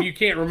 like, if you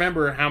can't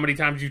remember how many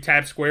times you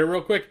tap square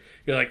real quick,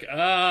 you're like,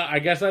 I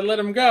guess I let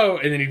him go.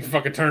 And then he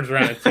fucking turns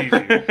around and sees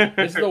you.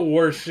 It's the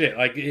worst shit.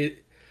 Like,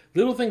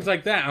 little things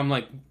like that, I'm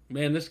like,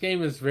 man, this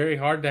game is very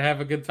hard to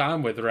have a good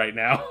time with right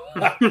now.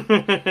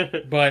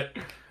 But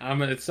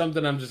it's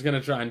something I'm just going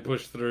to try and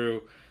push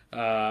through.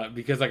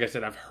 Because, like I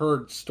said, I've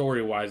heard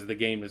story-wise the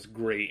game is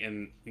great.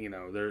 And, you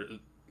know,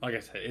 like I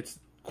said, it's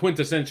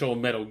quintessential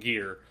Metal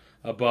Gear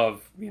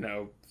above, you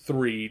know,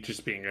 3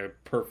 just being a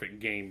perfect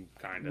game,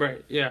 kind of.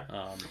 Right, yeah.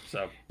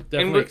 So,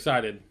 definitely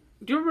excited.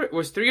 Do you remember,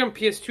 was 3 on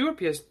PS2 or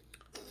PS3?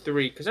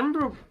 Because I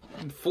remember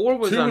 4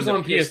 was 2 on was the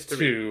on PS3.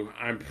 PS2,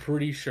 I'm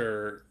pretty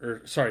sure.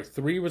 Or, sorry,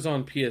 3 was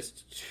on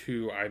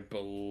PS2, I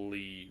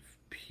believe.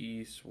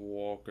 Peace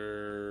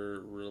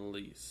Walker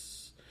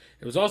release.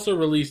 It was also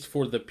released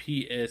for the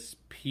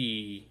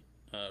PSP,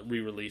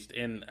 re-released.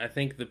 And I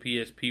think the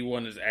PSP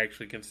one is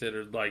actually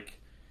considered, like,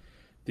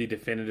 the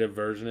definitive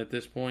version at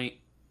this point.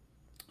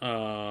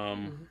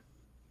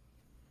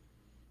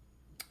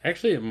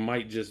 Actually, it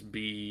might just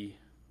be...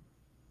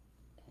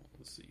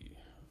 Let's see.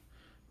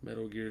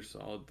 Metal Gear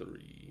Solid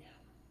 3.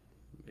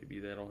 Maybe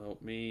that'll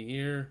help me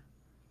here.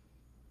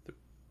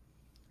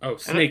 Oh,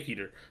 Snake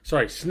Eater.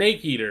 Sorry,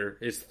 Snake Eater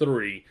is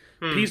 3.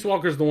 Peace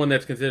Walker's the one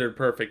that's considered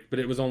perfect, but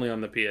it was only on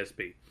the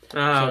PSP.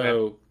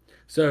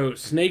 So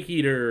Snake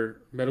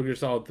Eater, Metal Gear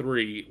Solid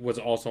 3, was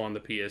also on the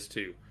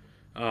PS2.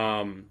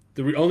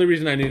 The only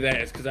reason I knew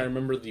that is because I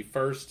remember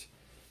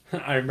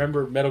I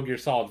remember Metal Gear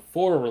Solid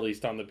 4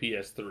 released on the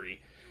PS3.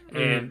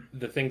 And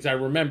the things I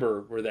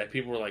remember were that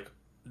people were like,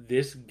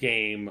 this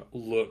game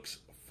looks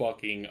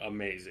fucking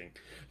amazing.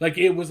 Like,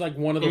 it was like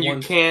one of the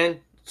ones...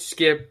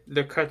 skip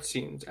the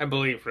cutscenes, I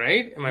believe,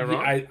 right? Am I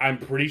wrong? I'm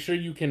pretty sure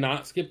you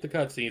cannot skip the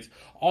cutscenes.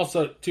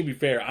 Also, to be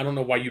fair, I don't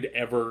know why you'd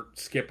ever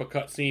skip a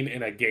cutscene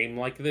in a game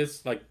like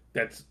this. Like,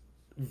 that's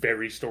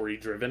very story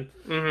driven.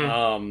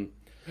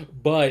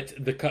 But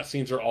the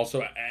cutscenes are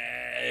also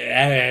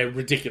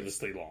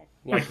ridiculously long.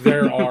 Like,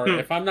 there are,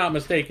 if I'm not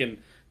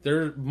mistaken,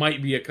 there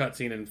might be a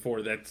cutscene in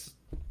 4 that's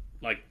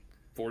like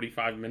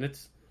 45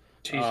 minutes.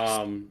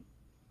 Jesus.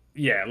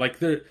 Yeah, like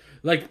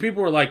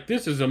people were like,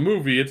 "This is a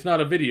movie; it's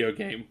not a video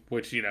game,"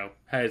 which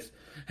has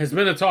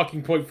been a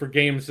talking point for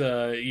games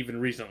even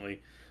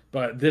recently.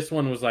 But this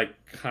one was like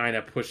kind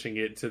of pushing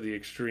it to the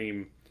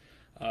extreme.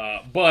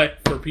 But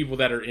for people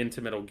that are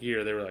into Metal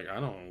Gear, they were like,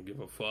 "I don't give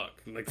a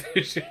fuck. Like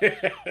this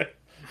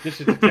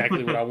is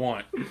exactly what I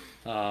want."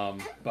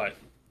 But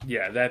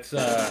yeah, that's.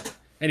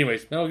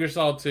 Anyways, Metal Gear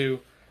Solid 2.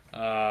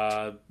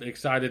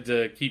 Excited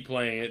to keep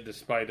playing it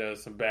despite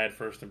some bad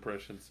first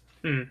impressions.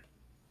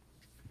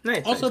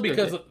 Nice. Also, nice,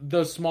 because good.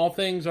 those small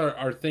things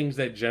are things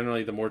that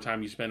generally, the more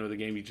time you spend with a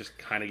game, you just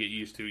kind of get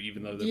used to,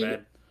 even though they're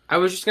bad. I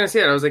was just gonna say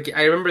that. I was like,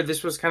 I remember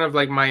this was kind of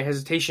like my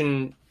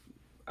hesitation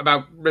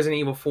about Resident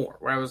Evil 4,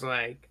 where I was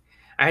like,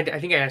 I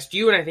think I asked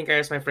you, and I think I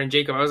asked my friend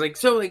Jacob. I was like,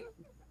 so like,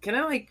 can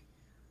I like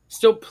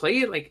still play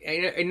it? Like,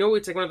 I know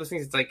it's like one of those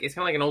things. It's like it's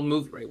kind of like an old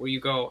movie, right? Where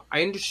you go,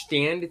 I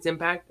understand its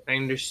impact, I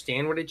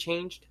understand what it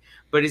changed,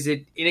 but is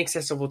it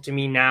inaccessible to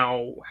me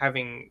now,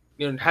 having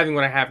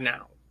what I have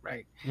now?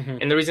 Right.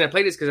 And the reason I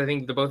played it is because I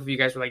think the both of you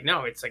guys were like,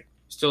 no, it's like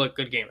still a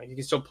good game. Like you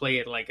can still play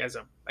it like as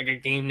a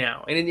game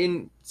now. And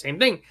in same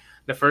thing,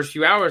 the first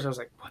few hours I was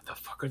like, what the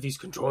fuck are these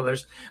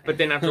controllers? But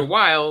then after a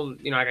while,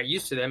 I got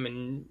used to them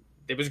and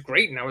it was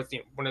great. And that was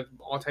one of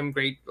the all time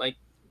great like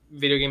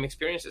video game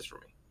experiences for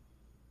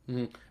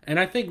me.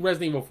 And I think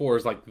Resident Evil 4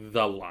 is like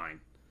the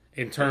line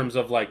in terms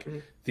of like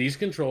these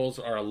controls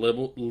are a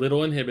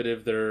little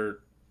inhibitive. They're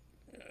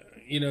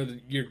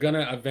you're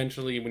gonna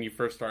eventually, when you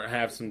first start,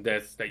 have some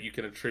deaths that you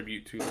can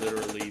attribute to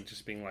literally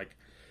just being like,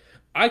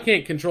 I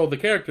can't control the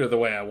character the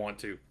way I want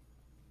to.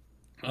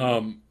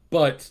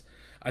 But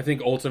I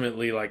think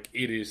ultimately, like,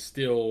 it is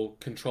still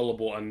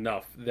controllable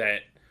enough that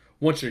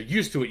once you're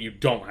used to it, you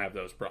don't have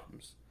those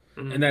problems.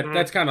 And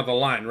that's kind of the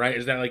line, right?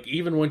 Is that like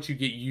even once you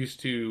get used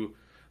to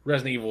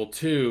Resident Evil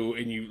 2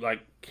 and you like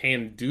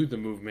can do the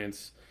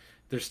movements,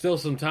 there's still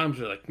some times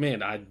where like,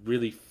 man, I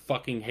really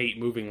fucking hate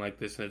moving like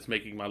this and it's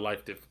making my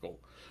life difficult.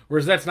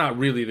 Whereas that's not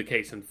really the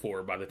case in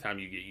 4 by the time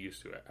you get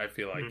used to it, I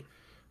feel like.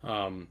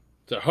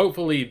 So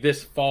hopefully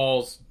this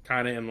falls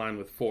kind of in line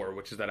with 4,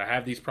 which is that I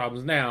have these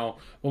problems now,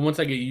 but once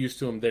I get used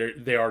to them,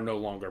 they are no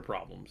longer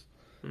problems.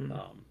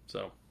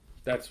 So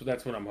that's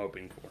what I'm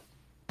hoping for.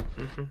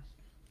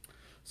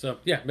 So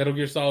yeah, Metal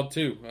Gear Solid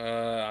 2.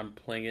 I'm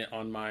playing it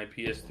on my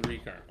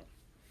PS3 currently.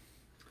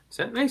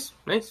 So nice.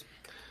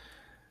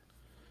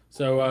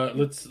 So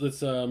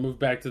let's move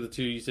back to the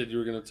 2 you said you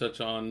were going to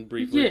touch on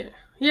briefly.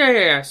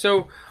 Yeah.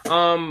 So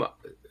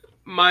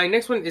my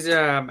next one is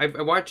I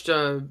watched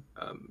the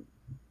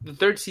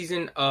 3rd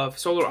season of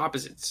Solar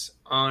Opposites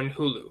on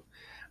Hulu.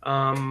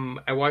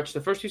 I watched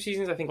the first 2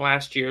 seasons I think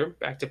last year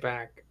back to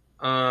back.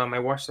 I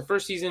watched the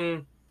first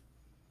season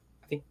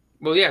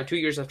 2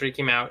 years after it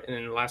came out, and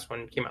then the last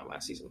one came out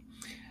last season.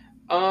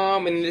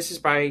 And this is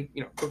by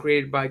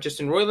co-created by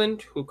Justin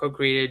Roiland, who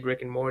co-created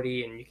Rick and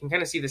Morty, and you can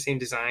kind of see the same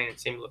design and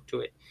same look to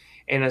it.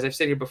 And as I've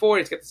said here before,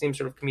 it's got the same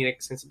sort of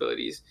comedic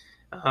sensibilities,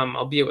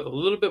 albeit with a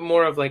little bit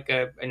more of like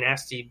a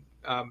nasty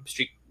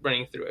streak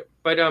running through it.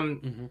 But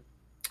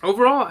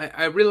overall,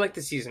 I really like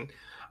the season.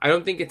 I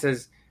don't think it's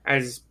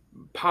as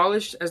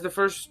polished as the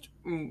first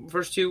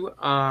 2.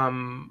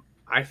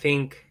 I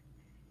think.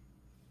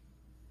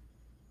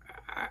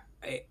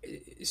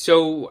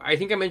 So I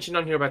think I mentioned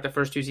on here about the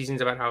first 2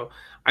 seasons about how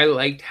I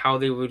liked how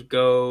they would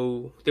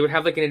go. They would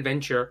have like an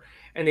adventure,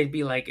 and it'd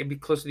be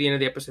close to the end of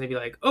the episode. They'd be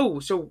like, "Oh,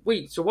 so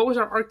wait, so what was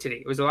our arc today?"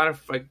 It was a lot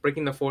of like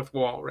breaking the fourth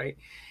wall, right?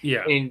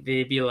 Yeah, and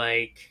they'd be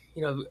like,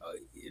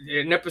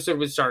 an episode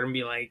would start and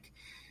be like,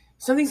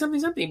 something,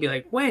 be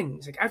like, when?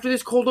 It's like after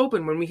this cold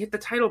open, when we hit the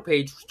title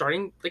page,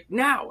 starting like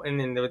now, and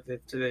then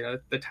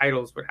the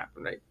titles would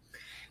happen, right?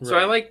 So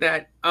I like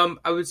that.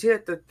 I would say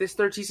that this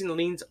 3rd season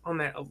leans on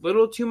that a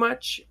little too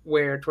much,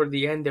 where toward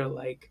the end they're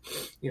like,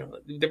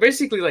 they're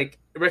basically like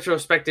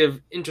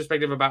introspective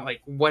about like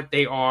what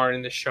they are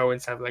in the show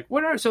and stuff. Like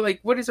what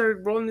is our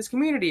role in this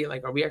community?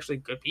 Like, are we actually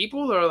good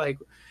people, or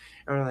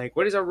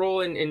what is our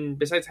role in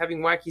besides having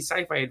wacky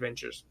sci-fi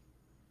adventures?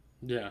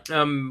 Yeah.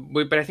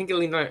 But I think it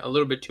leans on it a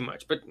little bit too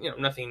much. But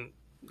nothing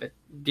that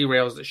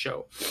derails the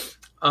show.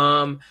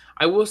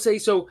 I will say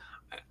so.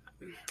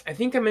 I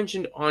think I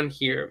mentioned on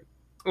here.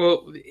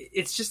 Well,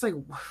 it's just like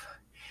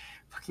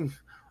fucking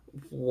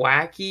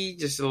wacky,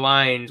 just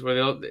lines where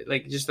they'll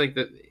like just like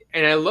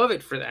and I love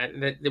it for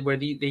that where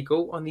they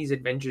go on these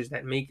adventures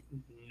that make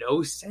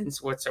no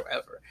sense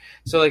whatsoever.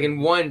 So like in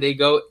one, they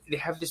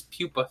have this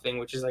pupa thing,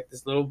 which is like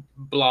this little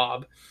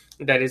blob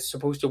that is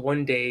supposed to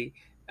one day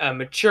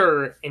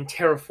mature and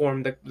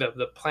terraform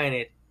the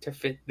planet to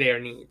fit their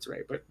needs,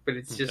 right? But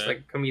it's just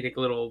like a comedic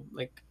little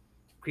like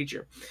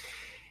creature.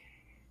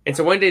 And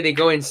so one day they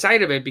go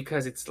inside of it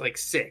because it's like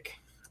sick,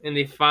 and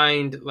they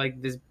find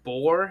like this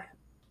boar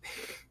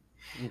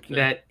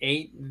that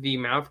ate the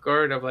mouth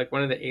guard of like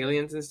one of the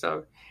aliens and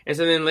stuff. And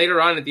so then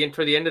later on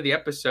toward the end of the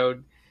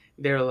episode,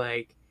 they're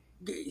like,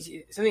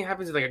 something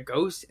happens with like a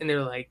ghost, and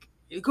they're like,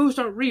 ghosts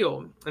aren't real.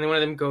 And then one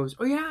of them goes,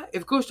 oh yeah,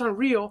 if ghosts aren't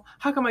real,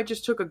 how come I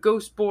just took a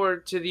ghost boar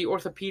to the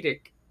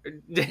orthopedic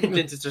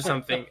dentist or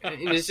something?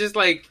 And it's just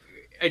like,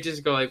 I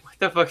just go like, what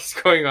the fuck is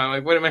going on?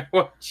 Like, what am I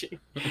watching?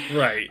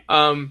 Right.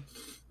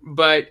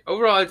 But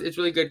overall, it's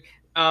really good.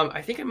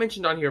 I think I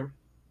mentioned on here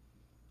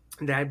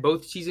that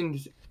both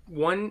seasons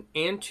 1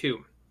 and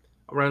 2,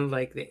 around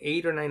like the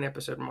 8 or 9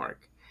 episode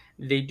mark,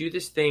 they do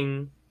this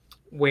thing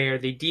where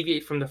they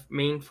deviate from the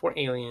main 4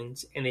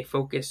 aliens and they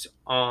focus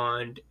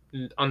on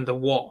the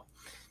wall,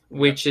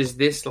 which is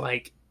this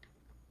like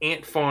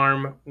ant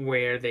farm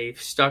where they've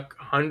stuck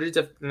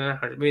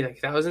maybe like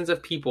thousands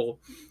of people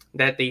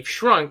that they've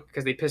shrunk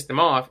because they pissed them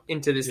off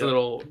into this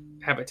little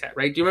habitat,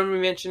 right? Do you remember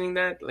me mentioning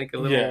that? Like a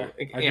little,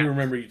 I do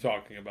remember you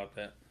talking about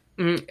that.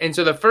 Mm-hmm. And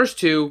so the first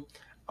 2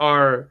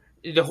 are,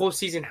 the whole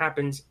season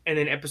happens, and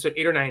then episode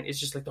 8 or 9 is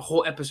just like the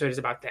whole episode is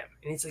about them,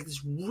 and it's like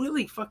this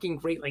really fucking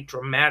great like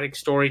dramatic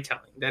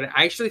storytelling that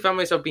I actually found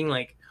myself being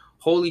like,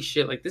 holy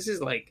shit, like this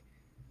is like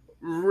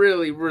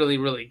really really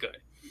really good.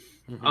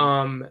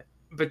 Mm-hmm.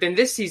 But then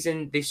this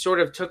season they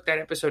sort of took that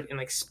episode and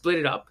like split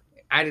it up,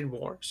 added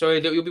more, so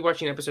you'll be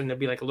watching an episode and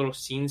there'll be like little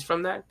scenes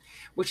from that,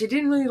 which I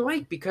didn't really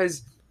like,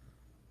 because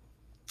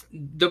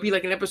there'll be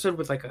like an episode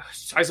with like a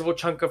sizable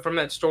chunk from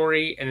that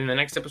story, and then the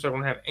next episode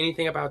won't have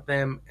anything about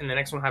them, and the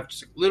next one will have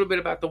just a little bit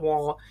about the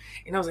wall.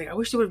 And I was like, I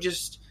wish they would have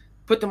just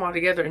put them all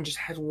together and just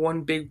had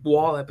one big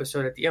wall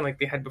episode at the end like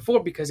they had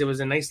before, because it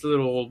was a nice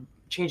little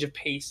change of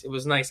pace. It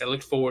was nice. I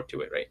looked forward to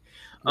it,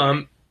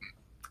 right?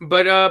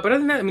 But other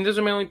than that, I mean, those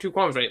are my only 2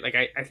 qualms, right? Like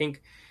I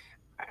think,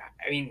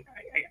 I mean,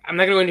 I'm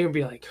not gonna go in here and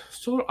be like,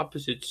 solar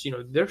opposites, you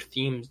know, their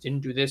themes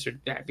didn't do this or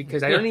that,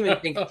 because I don't even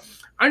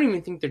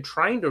think they're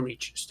trying to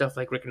reach stuff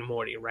like Rick and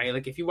Morty, right?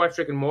 Like if you watch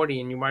Rick and Morty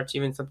and you watch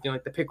even something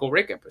like the Pickle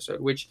Rick episode,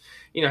 which,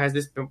 you know, has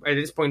at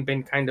this point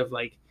been kind of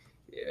like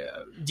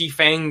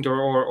defanged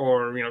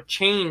or you know,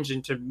 changed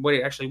into what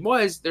it actually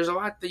was. There's a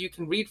lot that you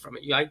can read from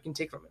it. You can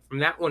take from it, from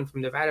that one,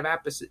 from the Vat of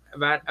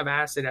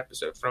Acid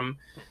episode, from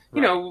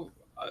you know,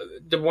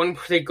 the one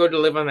where they go to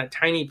live on that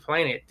tiny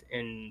planet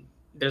and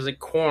there's like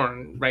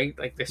corn, right?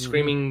 Like the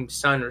screaming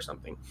sun or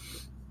something.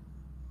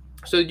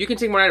 So you can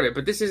take more out of it,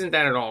 but this isn't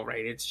that at all,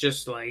 right? It's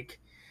just like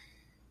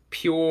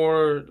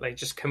pure, like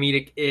just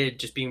comedic id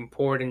just being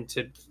poured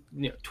into,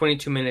 you know,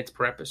 22 minutes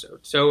per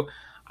episode. So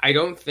I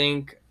don't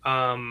think,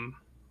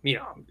 you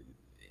know,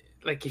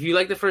 like if you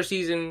like the first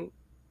season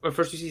or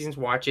first 2 seasons,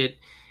 watch it.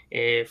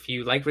 If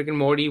you like Rick and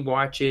Morty,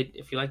 watch it.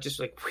 If you like just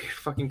like weird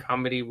fucking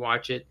comedy,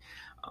 watch it.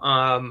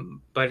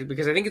 But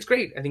because I think it's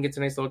great. I think it's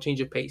a nice little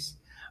change of pace.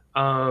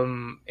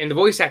 And the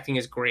voice acting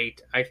is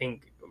great. I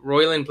think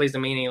Roiland plays the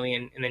main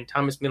alien, and then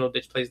Thomas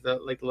Middleditch plays the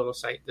like little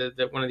site,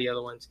 the one of the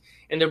other ones,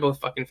 and they're both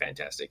fucking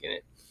fantastic in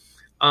it.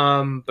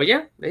 But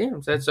yeah.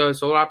 So that's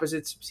Solar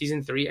Opposites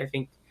season 3. I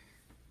think,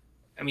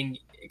 I mean,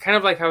 kind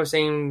of like how I was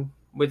saying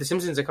with The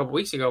Simpsons a couple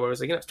weeks ago, where it was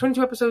like, you know, it's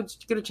 22 episodes,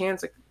 you get a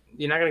chance, like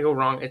you're not gonna go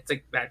wrong. It's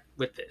like that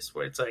with this,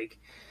 where it's like,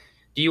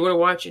 do you want to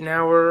watch an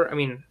hour? I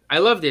mean, I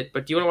loved it,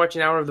 but do you want to watch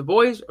an hour of The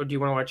Boys, or do you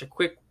want to watch a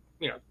quick,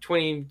 you know,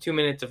 22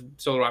 minutes of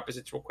Solar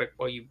Opposites real quick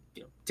while you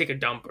know, take a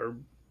dump or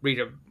read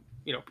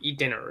you know, eat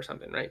dinner or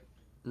something, right?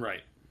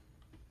 Right.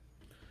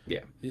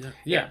 Yeah.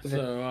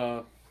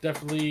 So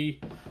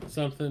definitely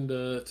something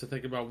to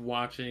think about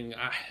watching.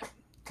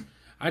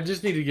 I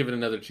just need to give it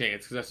another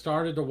chance, because I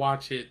started to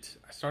watch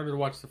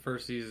the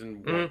first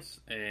season once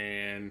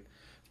and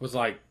was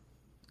like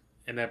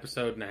an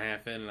episode and a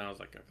half in, and I was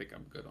like, I think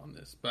I'm good on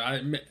this. But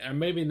I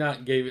maybe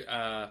not gave it.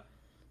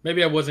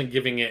 Maybe I wasn't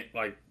giving it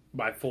like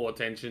my full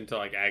attention to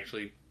like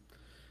actually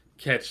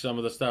catch some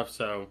of the stuff.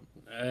 So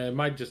I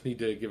might just need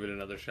to give it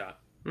another shot.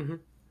 Mm-hmm.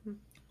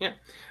 Yeah.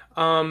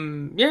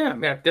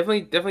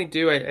 Definitely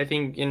do. I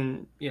think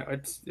you know,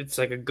 it's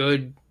like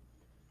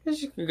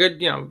it's just a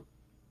good, you know,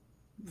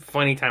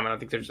 funny time. I don't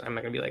think I'm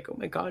not gonna be like, oh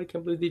my god, I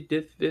can't believe they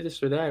did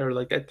this or that, or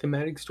like that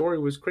thematic story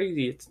was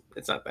crazy.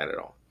 It's not that at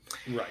all.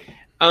 Right.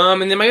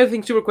 And then my other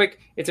thing, super quick,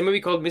 it's a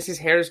movie called Mrs.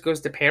 Harris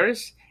Goes to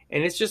Paris,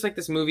 and it's just like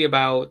this movie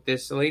about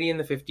this lady in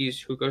the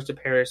 50s who goes to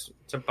Paris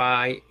to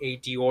buy a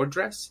Dior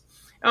dress.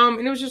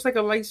 And it was just like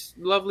a nice,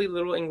 lovely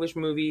little English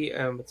movie.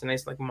 It's a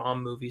nice like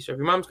mom movie. So if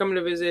your mom's coming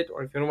to visit,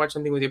 or if you want to watch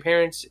something with your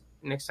parents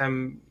next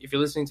time, if you're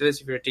listening to this,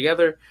 if you're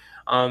together,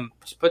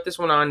 just put this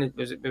one on. It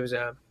was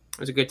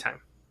a good time.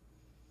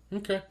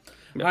 Okay.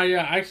 I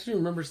actually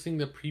remember seeing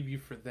the preview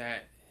for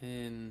that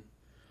in,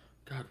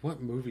 God,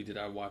 what movie did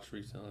I watch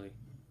recently?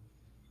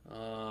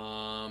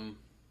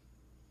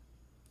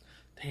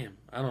 Damn,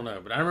 I don't know,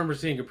 but I remember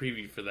seeing a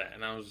preview for that,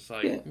 and I was just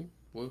like,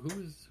 well,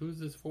 who's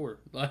this for?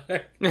 Like,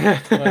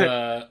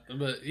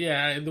 but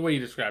yeah, the way you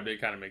described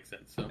it kind of makes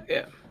sense. So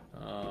yeah,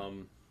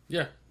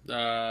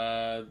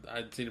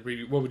 I'd seen a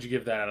preview. What would you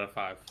give that out of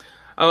 5?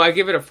 Oh, I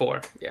give it a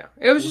 4. Yeah,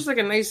 it was just like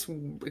a nice,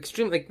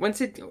 extreme. Like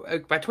once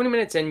by 20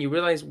 minutes in, you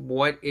realize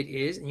what it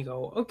is, and you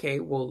go, okay,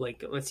 well,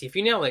 like let's see if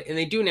you nail it, and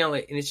they do nail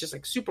it, and it's just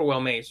like super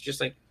well made. It's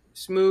just like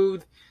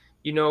smooth.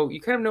 You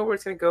kind of know where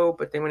it's gonna go,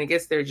 but then when it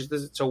gets there, it just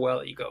does it so well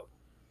that you go,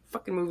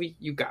 fucking movie,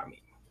 you got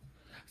me.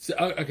 So,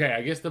 okay,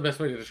 I guess the best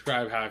way to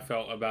describe how I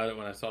felt about it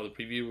when I saw the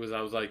preview was I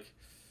was like,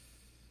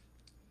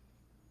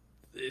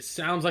 it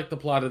sounds like the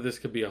plot of this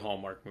could be a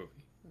Hallmark movie.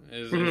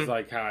 Is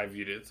like how I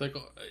viewed it. It's like,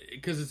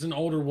 because it's an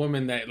older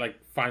woman that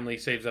like finally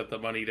saves up the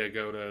money to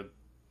go to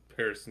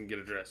Paris and get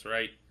a dress,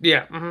 right?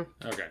 Yeah.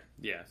 Mm-hmm. Okay.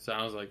 Yeah. So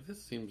I was like,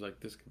 this seems like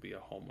this could be a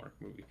Hallmark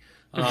movie.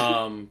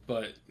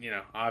 But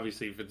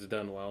obviously, if it's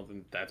done well,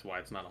 then that's why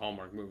it's not a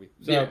Hallmark movie.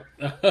 So,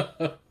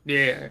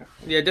 yeah,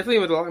 definitely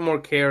with a lot more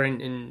care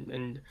and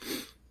I'm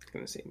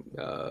gonna say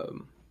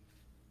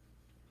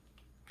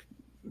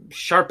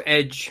sharp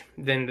edge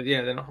than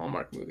a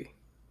Hallmark movie.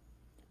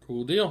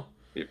 Cool deal.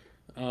 Yep.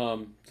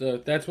 So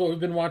that's what we've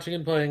been watching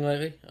and playing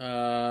lately.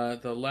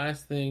 The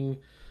last thing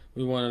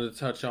we wanted to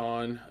touch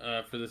on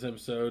for this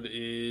episode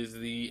is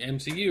the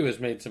MCU has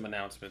made some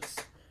announcements.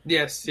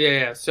 Yes,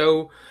 yeah.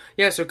 So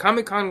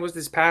Comic-Con was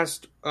this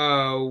past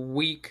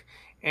week,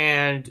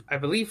 and I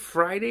believe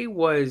Friday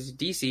was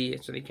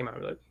DC, so they came out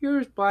and were like,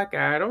 here's Black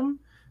Adam.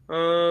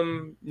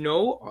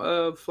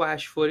 No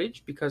Flash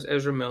footage because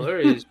Ezra Miller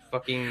is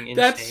fucking insane.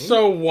 That's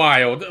so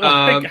wild.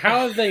 Like,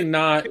 how have they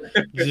not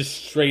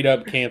just straight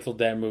up canceled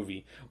that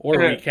movie or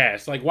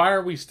recast? Like, why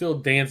are we still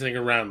dancing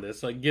around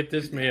this? Like, get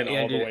this man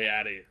all the way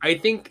out of here. I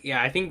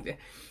think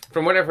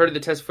from what I've heard, the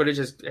test footage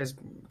has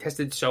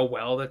tested so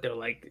well that they're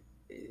like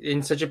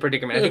in such a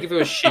predicament. I think if it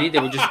was shitty, they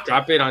would just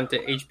drop it onto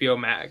HBO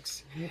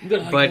Max.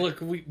 But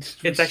look, we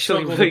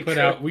struggle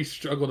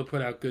to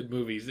put out good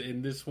movies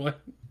in this one.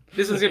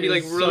 This one's gonna be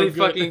like really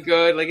fucking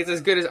good. Like it's as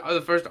good as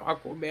the first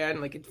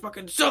Aquaman. Like it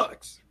fucking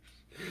sucks,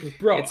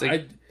 bro. It's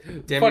like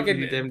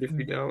damned if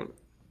you don't.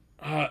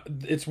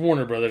 It's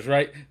Warner Brothers,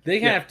 right?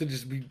 They have to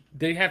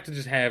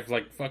just have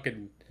like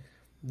fucking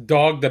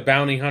Dog the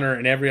Bounty Hunter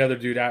and every other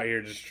dude out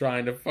here just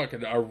trying to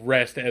fucking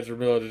arrest Ezra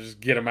Miller to just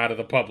get him out of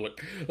the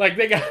public. Like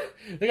they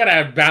gotta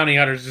have bounty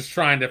hunters just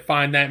trying to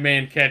find that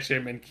man, catch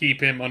him, and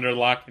keep him under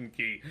lock and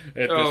key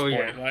at this point.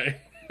 Yeah. Like.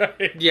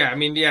 Yeah, I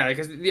mean, yeah,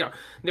 because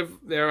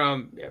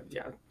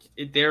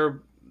they're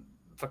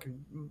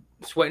fucking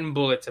sweating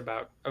bullets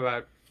about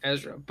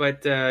Ezra.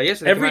 But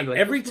yes,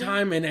 every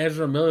time an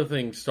Ezra Miller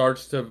thing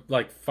starts to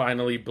like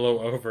finally blow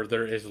over,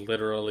 there is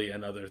literally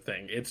another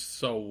thing. It's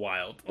so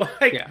wild.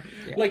 Like,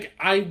 like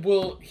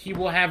he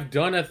will have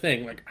done a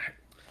thing. Like,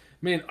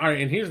 man, all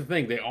right. And here's the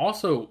thing: they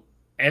also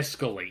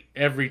escalate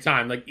every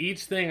time. Like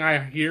each thing I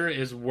hear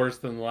is worse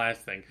than the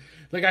last thing.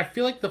 Like, I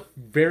feel like the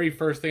very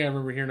first thing I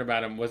remember hearing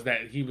about him was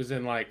that he was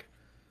in, like,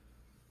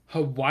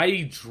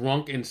 Hawaii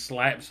drunk and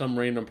slapped some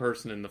random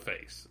person in the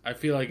face. I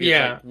feel like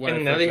it's like...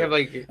 and now they have,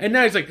 like... And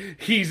now he's like,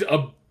 he's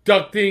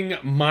abducting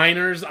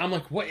minors. I'm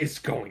like, what is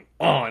going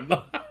on?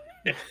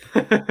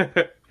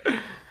 the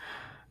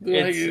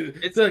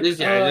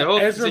whole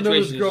Ezra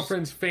Miller's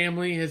girlfriend's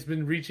family has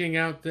been reaching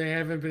out. They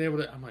haven't been able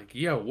to... I'm like,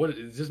 yo, what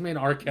is this man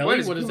R.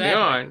 Kelly? What is that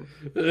on?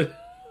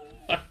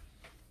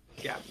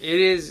 Yeah, it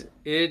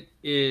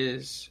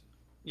is.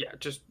 Yeah,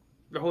 just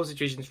the whole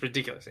situation is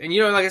ridiculous. And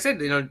like I said,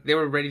 they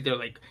were ready. They're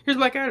like, here's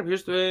Black Adam.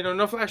 Here's the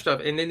no Flash stuff,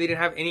 and then they didn't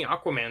have any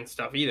Aquaman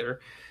stuff either.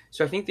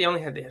 So I think they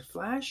had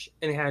Flash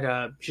and they had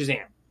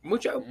Shazam,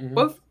 which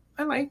both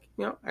I like.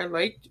 I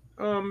liked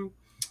the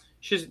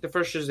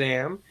first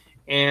Shazam,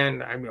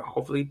 and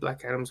hopefully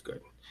Black Adam's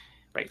good.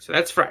 Right. So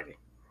that's Friday,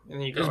 and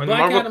then you go.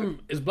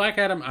 Is Black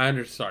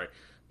Adam? Sorry,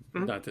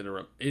 not to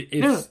interrupt.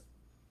 Is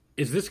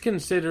this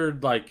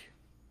considered like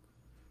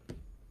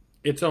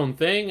its own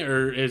thing,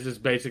 or is this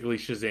basically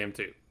Shazam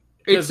 2?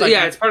 It's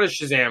part of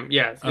Shazam.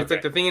 Yeah, it's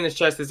like the thing in his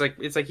chest is like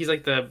he's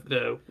like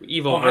the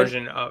evil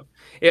version of.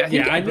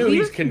 I know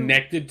he's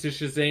connected to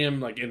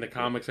Shazam, like in the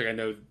comics. Like I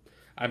know,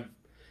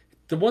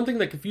 the one thing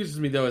that confuses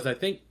me though is I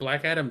think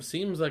Black Adam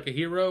seems like a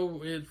hero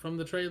from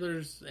the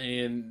trailers,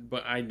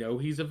 but I know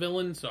he's a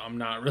villain, so I'm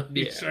not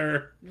really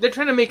sure. They're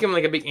trying to make him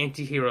like a big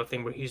anti-hero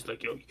thing where he's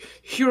like, yo,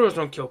 heroes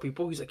don't kill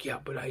people. He's like, yeah,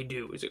 but I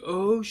do. It's like,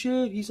 oh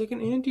shit, he's like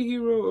an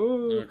anti-hero.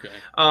 Oh. Okay.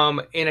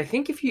 And I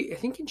think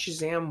in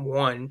Shazam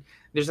 1,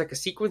 there's like a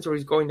sequence where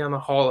he's going down the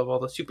hall of all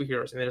the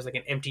superheroes, and there's like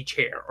an empty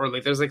chair, or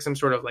like there's like some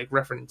sort of like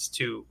reference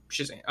to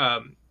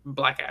Shazam,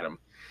 Black Adam.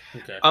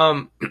 Okay.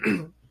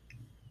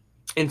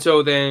 And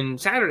so then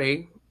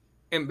Saturday,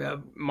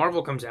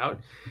 Marvel comes out,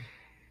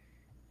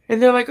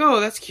 and they're like, "Oh,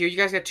 that's cute. You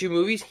guys got 2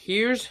 movies.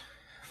 Here's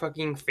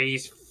fucking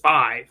Phase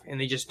 5," and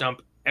they just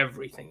dump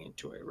everything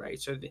into it, right?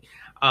 So,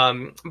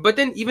 but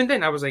then even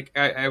then, I was like,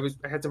 I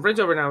had some friends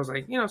over, and I was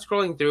like,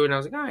 scrolling through, and I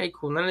was like, "All right,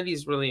 cool. None of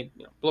these really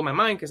blow my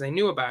mind because I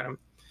knew about them."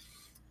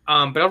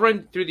 But I'll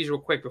run through these real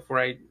quick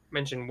before I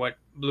mention what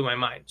blew my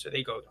mind. So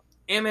they go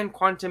Ant-Man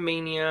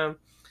Quantumania.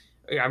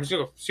 Yeah, I'm just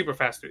gonna go super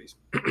fast through these.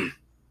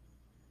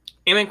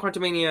 Ant-Man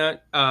Quantumania,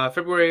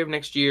 February of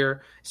next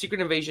year. Secret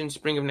Invasion,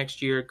 spring of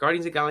next year.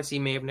 Guardians of the Galaxy,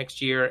 May of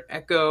next year.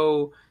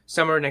 Echo,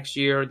 summer next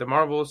year. The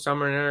Marvel,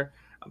 summer.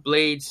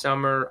 Blade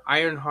summer,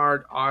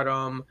 Ironheart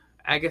autumn,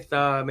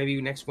 Agatha maybe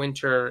next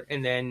winter,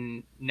 and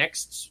then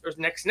next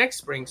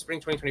spring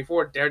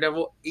 2024,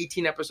 Daredevil,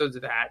 18 episodes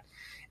of that,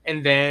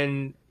 and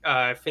then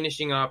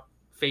finishing up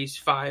Phase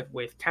 5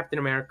 with Captain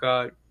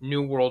America: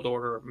 New World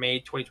Order, May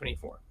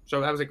 2024.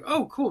 So I was like,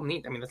 oh, cool,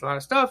 neat. I mean, that's a lot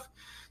of stuff.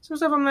 Some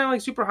stuff I'm not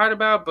like super hot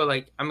about, but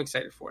like I'm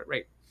excited for it,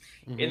 right?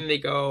 Mm-hmm. And then they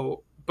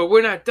go, but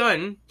we're not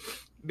done,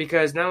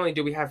 because not only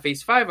do we have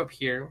Phase 5 up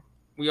here,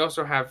 we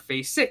also have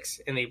Phase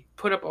 6, and they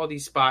put up all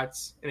these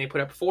spots, and they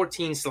put up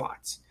 14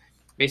 slots,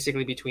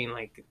 basically between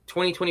like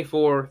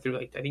 2024 through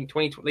like I think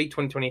late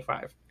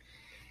 2025.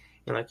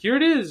 And like, here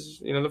it is,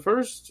 the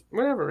first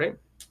whatever, right?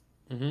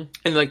 Mm-hmm.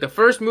 And like the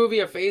first movie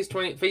of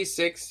Phase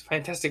 6,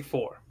 Fantastic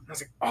Four. I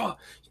was like, oh,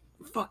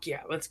 fuck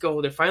yeah, let's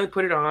go. They finally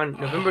put it on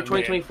November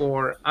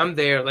 2024. Man. I'm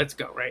there. Let's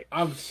go, right?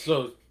 I'm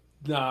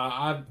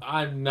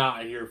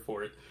not here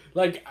for it.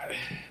 Like,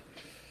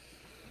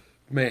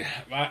 man,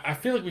 I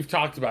feel like we've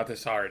talked about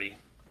this already,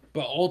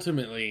 but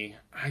ultimately,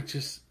 I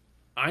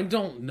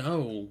don't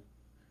know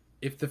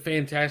if the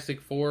Fantastic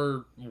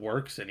Four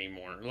works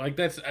anymore. Like,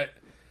 that's...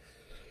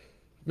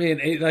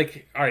 Man,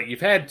 all right, you've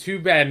had 2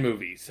 bad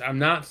movies. I'm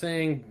not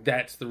saying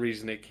that's the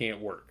reason it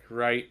can't work,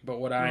 right? But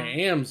what I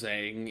am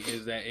saying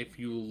is that if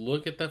you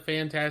look at the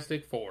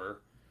Fantastic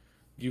Four,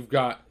 you've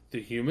got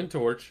the Human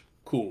Torch,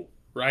 cool,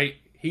 right?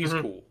 He's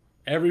cool.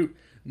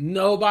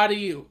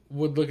 Nobody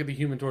would look at the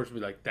Human Torch and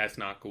be like, that's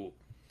not cool.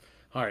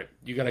 All right,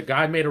 you got a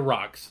guy made of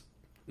rocks,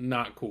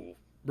 not cool,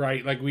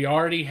 right? Like, we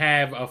already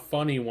have a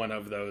funny one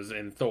of those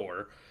in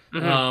Thor.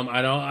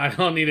 I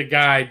don't need a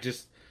guy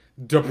just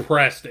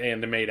depressed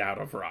and made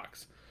out of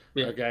rocks.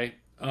 Yeah. Okay.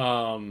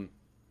 Also,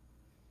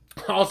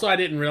 I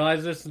didn't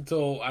realize this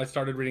until I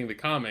started reading the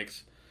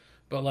comics,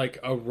 but like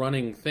a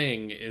running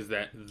thing is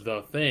that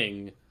the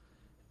Thing,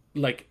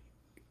 like,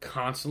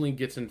 constantly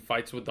gets in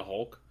fights with the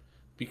Hulk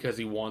because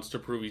he wants to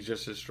prove he's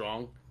just as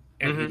strong,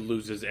 and he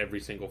loses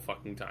every single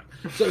fucking time.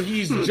 So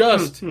he's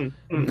just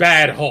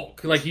bad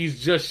Hulk. Like, he's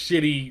just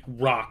shitty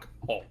rock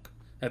Hulk.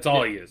 That's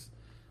all he is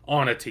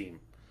on a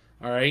team.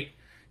 All right.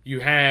 You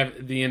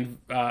have the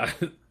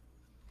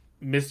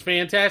Miss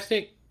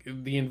Fantastic,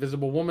 the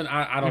Invisible Woman.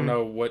 I don't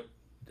know what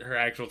her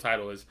actual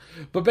title is,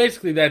 but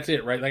basically that's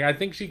it, right? Like, I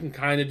think she can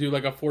kind of do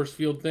like a force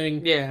field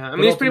thing. Yeah, I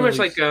mean, it's pretty much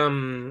like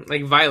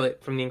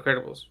Violet from The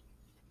Incredibles.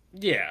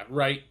 Yeah,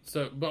 right.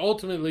 So, but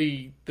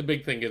ultimately, the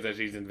big thing is that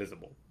she's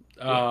invisible.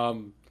 Yeah.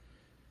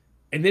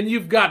 And then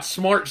you've got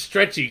smart,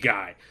 stretchy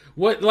guy.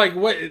 What?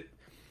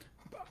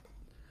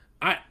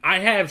 I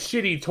have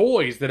shitty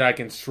toys that I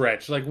can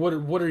stretch. Like, what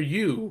are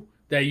you?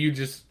 That you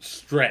just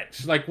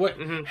stretch. Like, what?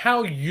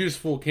 How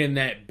useful can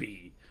that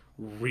be,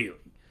 really?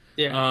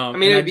 Yeah. I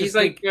mean, he's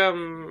like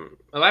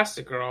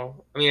Elastigirl.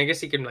 I mean, I guess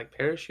he can, like,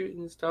 parachute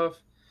and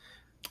stuff.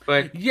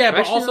 But yeah,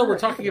 but also we're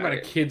talking about a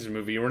kids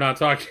movie. We're not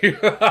talking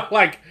about,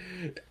 like,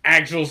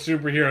 actual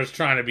superheroes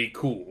trying to be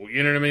cool.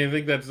 You know what I mean? I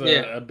think that's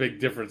a big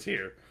difference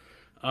here.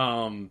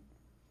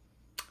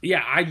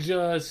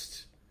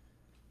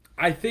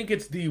 I think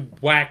it's the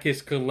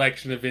wackest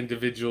collection of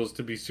individuals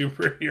to be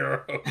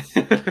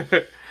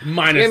superheroes,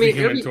 minus the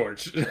Human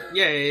Torch.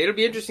 Yeah, it'll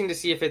be interesting to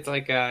see if it's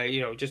like,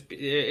 just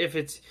if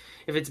it's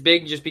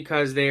big just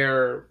because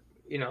they're,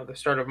 the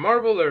start of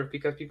Marvel, or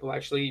because people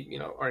actually,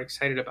 are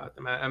excited about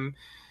them. And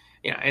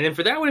then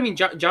for that one, I mean,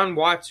 John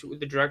Watts,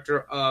 the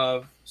director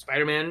of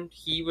Spider-Man,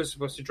 he was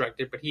supposed to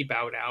direct it, but he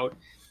bowed out.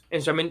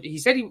 And so, I mean, he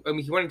said he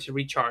wanted to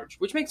recharge,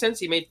 which makes sense.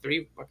 He made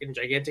 3 fucking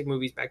gigantic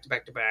movies back to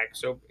back to back,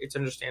 so it's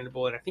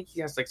understandable. And I think he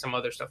has like some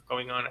other stuff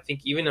going on. I think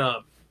even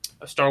a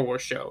Star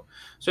Wars show.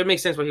 So it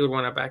makes sense why he would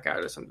want to back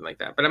out or something like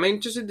that. But I'm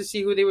interested to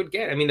see who they would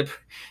get. I mean,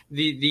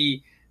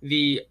 the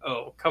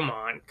oh, come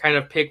on kind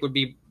of pick would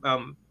be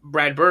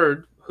Brad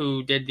Bird,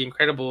 who did The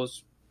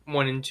Incredibles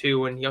 1 and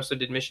 2, and he also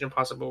did Mission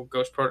Impossible: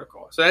 Ghost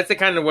Protocol. So that's the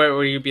kind of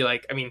where you'd be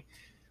like, I mean,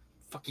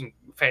 fucking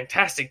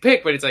fantastic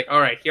pick, but it's like, all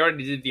right, he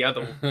already did the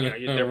other one,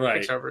 their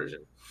right. Pixar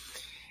version.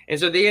 And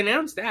so they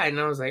announced that, and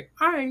I was like,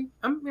 all right,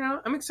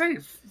 I'm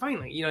excited.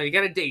 Finally, they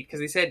got a date,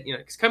 because they said,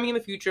 it's coming in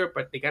the future,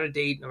 but they got a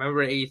date,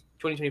 November 8th,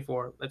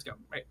 2024. Let's go,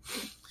 right?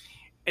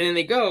 And then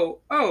they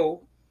go,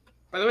 oh,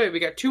 by the way, we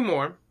got 2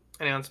 more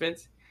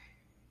announcements,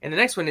 and the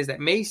next one is that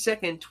May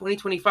 2nd,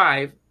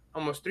 2025,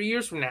 almost 3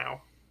 years from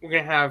now, we're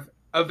gonna have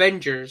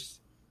Avengers: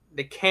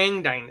 The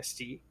Kang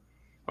Dynasty,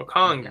 or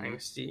Kong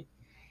Dynasty,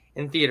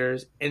 in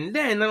theaters. And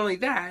then not only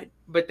that,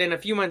 but then a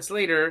few months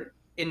later,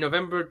 in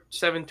November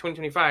 7th,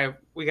 2025,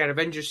 we got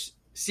Avengers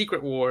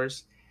Secret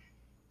Wars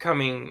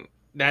coming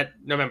that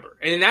November.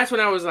 And that's when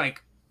I was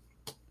like,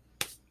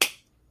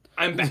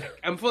 I'm back.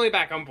 I'm fully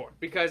back on board,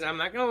 because I'm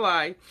not going to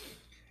lie.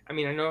 I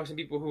mean, I know some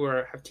people who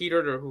have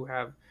teetered, or who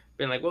have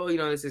been like, well,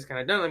 this is kind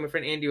of done. Like my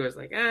friend Andy was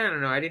like, I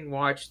don't know, I didn't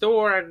watch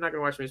Thor. I'm not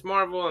going to watch Ms.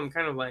 Marvel. I'm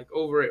kind of like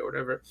over it or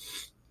whatever.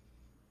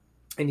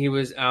 And he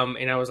was,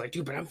 and I was like,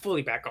 dude, but I'm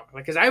fully back on.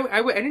 Like, because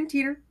I didn't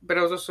teeter, but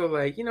I was also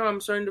like, I'm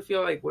starting to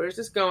feel like, where's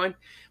this going?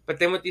 But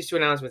then with these 2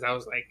 announcements, I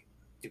was like,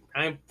 dude,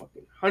 I'm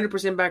fucking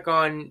 100% back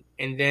on.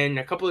 And then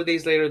a couple of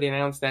days later, they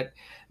announced that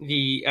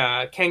the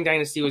Kang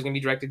Dynasty was going to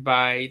be directed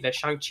by the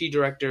Shang-Chi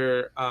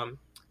director,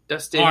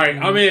 Dustin. All right,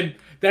 I'm in.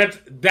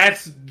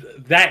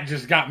 That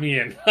just got me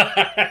in.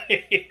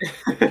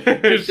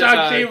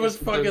 Shang-Chi was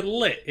fucking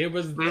lit. It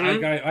was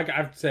like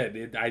I've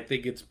said. I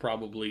think it's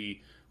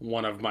probably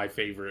one of my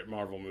favorite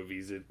Marvel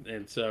movies,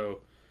 and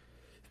so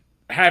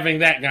having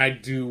that guy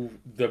do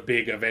the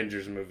big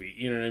Avengers movie,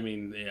 you know what I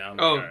mean? Yeah, I'm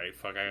like, all right,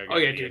 fuck.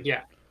 Yeah, dude,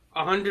 yeah.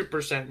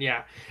 100%,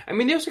 yeah. I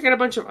mean, they also got a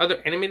bunch of other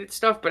animated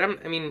stuff, but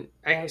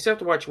I still have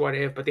to watch What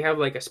If, but they have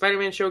like a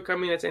Spider-Man show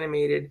coming that's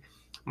animated,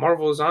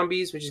 Marvel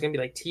Zombies, which is going to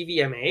be like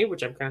TVMA,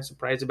 which I'm kind of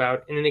surprised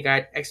about, and then they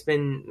got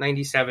X-Men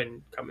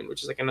 97 coming,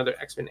 which is like another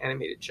X-Men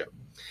animated show.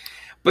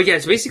 But yeah,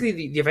 it's basically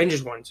the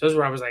Avengers one. So those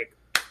where I was like,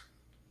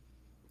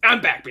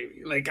 I'm back,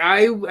 baby. Like,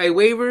 I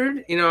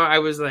wavered, you know, I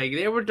was like,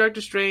 there were Doctor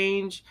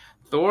Strange,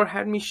 Thor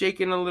had me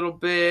shaking a little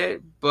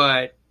bit,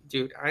 but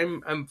dude,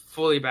 I'm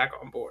fully back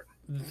on board.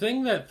 The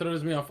thing that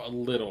throws me off a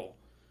little,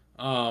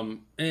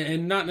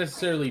 and not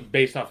necessarily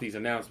based off these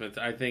announcements,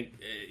 I think,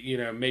 you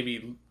know,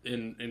 maybe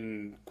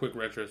in quick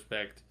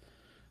retrospect,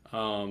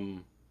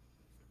 for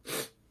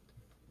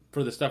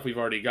the stuff we've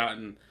already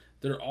gotten,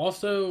 there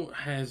also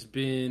has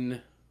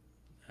been,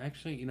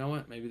 actually, you know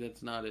what? Maybe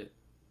that's not it.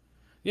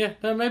 Yeah,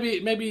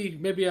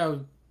 maybe I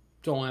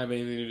don't have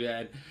anything to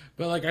add,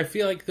 but like I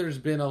feel like there's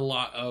been a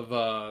lot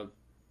of,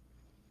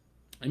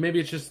 and maybe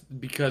it's just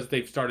because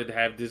they've started to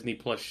have Disney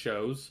Plus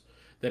shows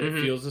that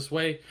it feels this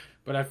way,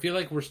 but I feel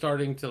like we're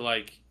starting to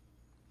like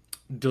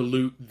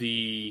dilute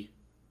the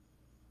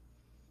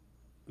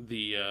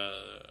I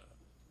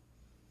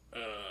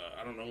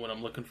don't know what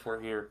I'm looking for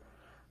here.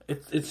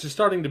 It's just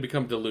starting to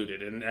become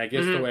diluted, and I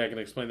guess the way I can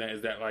explain that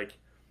is that like,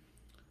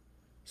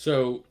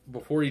 so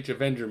before each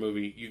Avenger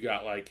movie, you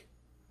got like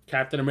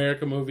Captain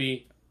America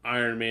movie,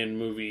 Iron Man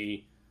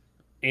movie,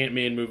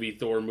 Ant-Man movie,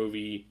 Thor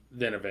movie,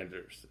 then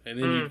Avengers,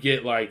 and then you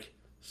get like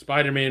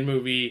Spider-Man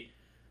movie,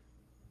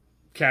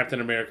 Captain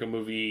America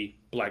movie,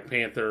 Black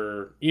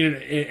Panther, you know,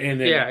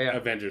 and then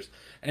Avengers.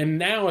 And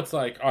now it's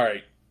like, all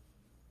right,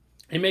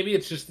 and maybe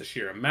it's just the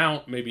sheer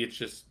amount, maybe it's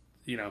just,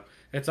 you know,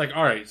 it's like,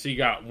 all right, so you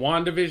got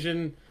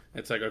WandaVision,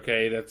 it's like,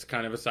 okay, that's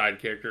kind of a side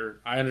character.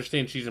 I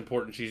understand she's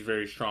important, she's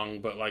very strong,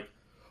 but like,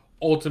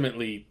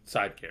 ultimately,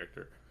 side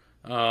character.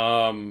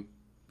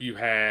 You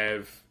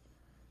have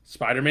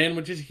Spider-Man,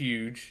 which is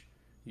huge.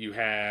 You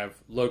have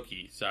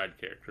Loki, side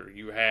character.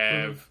 You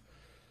have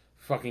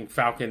fucking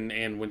Falcon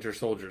and Winter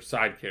Soldier,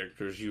 side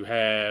characters. You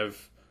have,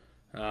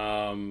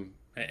 and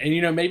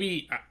you know,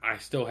 maybe I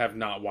still have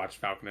not watched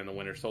Falcon and the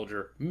Winter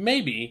Soldier.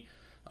 Maybe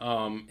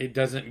it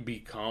doesn't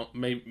become,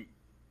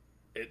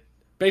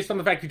 based on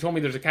the fact you told me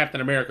there's a Captain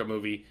America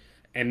movie,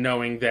 and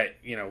knowing that,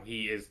 you know,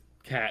 he is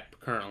Cap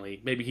currently,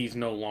 maybe he's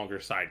no longer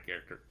side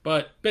character,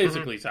 but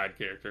basically side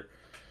character.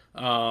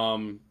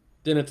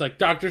 Then it's like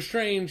Doctor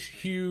Strange,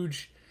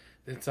 huge.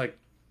 It's like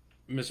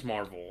Miss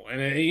Marvel,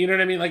 and you know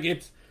what I mean. Like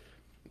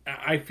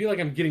I feel like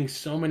I'm getting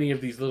so many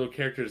of these little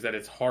characters that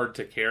it's hard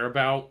to care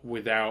about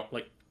without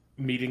like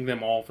meeting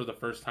them all for the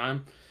first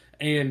time.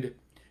 And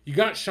you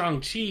got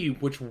Shang-Chi,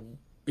 which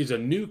is a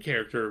new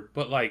character,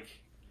 but like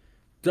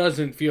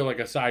doesn't feel like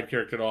a side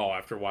character at all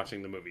after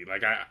watching the movie.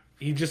 Like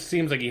he just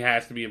seems like he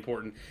has to be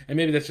important, and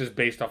maybe that's just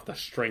based off the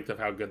strength of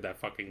how good that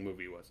fucking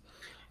movie was.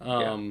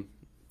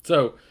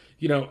 So,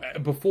 you know,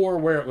 before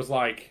where it was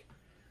like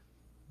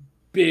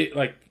big,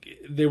 like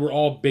they were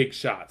all big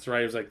shots,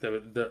 right? It was like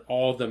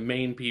all the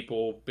main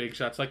people, big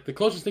shots. Like the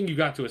closest thing you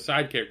got to a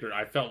side character,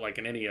 I felt like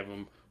in any of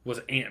them, was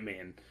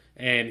Ant-Man,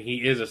 and he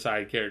is a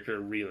side character,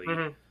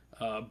 really.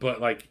 But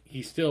like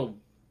he's still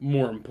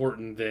more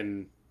important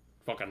than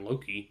fucking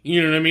Loki.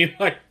 You know what I mean?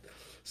 Like,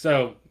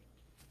 so.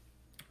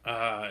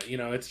 You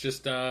know, it's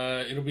just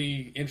it'll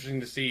be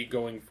interesting to see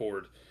going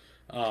forward.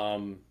 I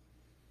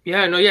mean,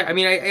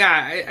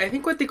 I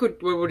think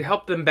what would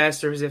help them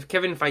best is if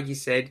Kevin Feige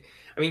said,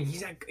 I mean,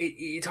 he's not,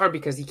 it's hard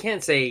because he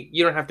can't say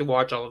you don't have to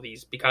watch all of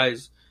these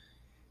because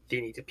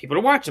they need people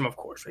to watch them, of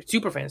course, right?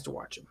 Super fans to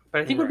watch them.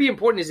 But I think what would be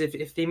important is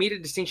if they made a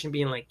distinction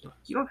being like,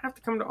 you don't have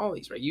to come to all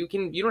these, right? You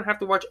don't have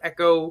to watch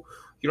Echo,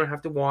 you don't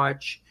have to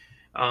watch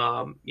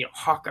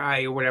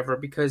Hawkeye or whatever,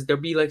 because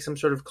there'll be like some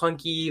sort of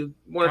clunky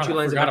one or two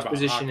lines of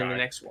exposition in the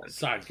next one.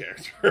 Side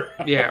character.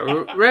 Yeah,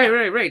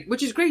 right.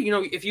 Which is great. You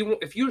know, if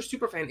you're a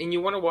super fan and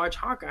you want to watch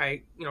Hawkeye,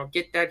 you know,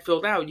 get that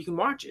filled out, you can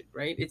watch it,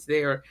 right? It's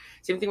there.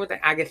 Same thing with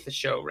the Agatha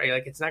show, right?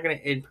 Like it's not going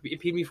to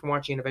impede me from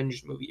watching an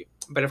Avengers movie.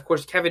 But of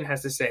course, Kevin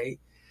has to say,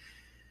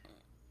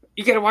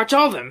 you got to watch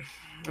all of them,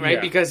 right? Yeah.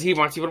 Because he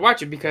wants people to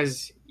watch it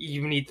because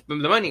you need the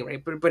money,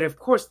 right? But of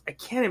course, I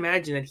can't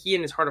imagine that he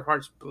in his heart of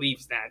hearts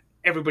believes that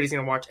everybody's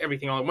going to watch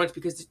everything all at once,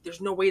 because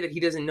there's no way that he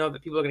doesn't know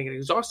that people are going to get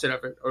exhausted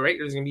of it, all right?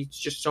 There's going to be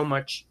just so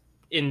much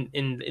in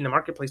the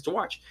marketplace to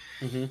watch.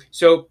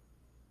 So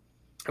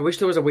I wish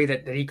there was a way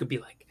that he could be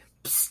like,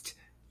 psst,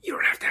 you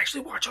don't have to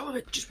actually watch all of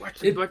it. Just watch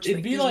these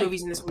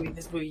movies in this movie,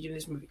 this movie, in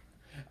this movie.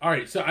 All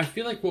right, so I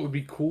feel like what would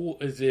be cool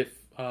is if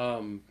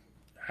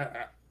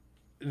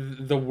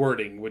the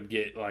wording would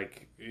get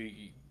like,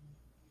 you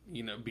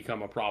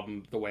become a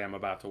problem the way I'm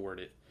about to word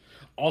it.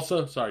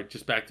 Also, sorry,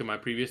 just back to my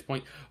previous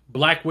point.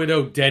 Black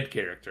Widow, dead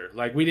character.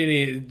 Like, we didn't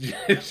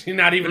even, she's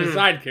not even a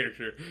side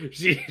character.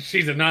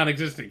 She's a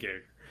non-existent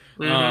character.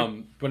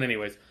 But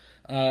anyways,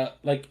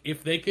 like,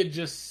 if they could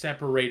just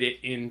separate it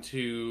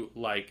into,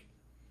 like,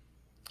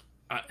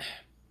 I'm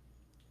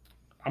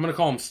going to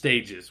call them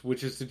stages,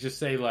 which is to just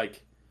say,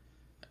 like,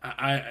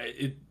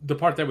 the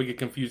part that would get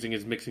confusing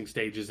is mixing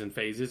stages and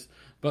phases.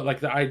 But, like,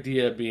 the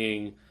idea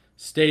being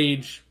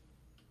stage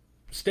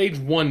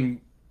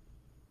 1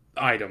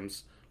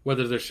 items,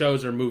 whether they're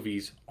shows or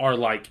movies, are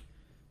like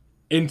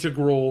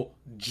integral,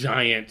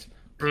 giant,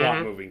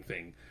 plot-moving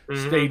thing.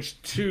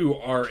 Stage 2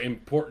 are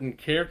important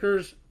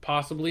characters,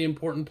 possibly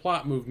important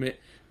plot movement,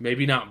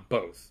 maybe not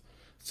both.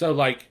 So,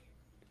 like,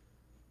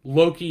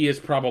 Loki is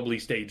probably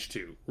stage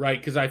 2, right?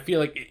 Because I feel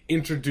like it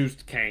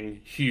introduced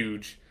Kang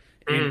huge,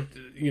 and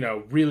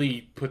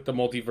really put the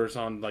multiverse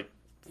on like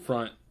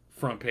front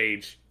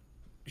page,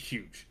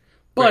 huge,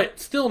 but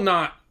still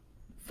not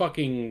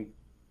fucking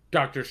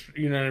Doctor,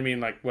 you know what I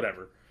mean? Like,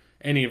 whatever.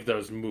 Any of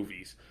those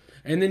movies.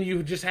 And then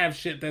you just have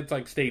shit that's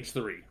like stage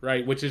 3,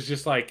 right? Which is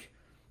just like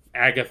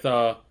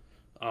Agatha,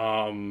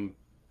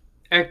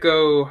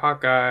 Echo,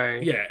 Hawkeye.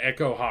 Yeah,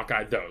 Echo,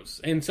 Hawkeye,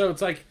 those. And so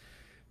it's like,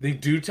 they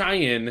do tie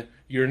in.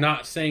 You're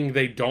not saying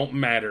they don't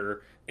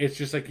matter. It's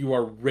just like you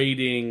are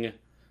rating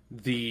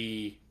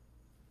the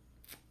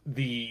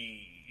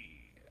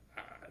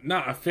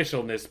not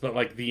officialness, but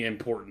like the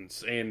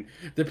importance. And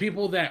the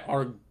people that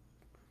are,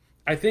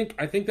 I think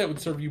that would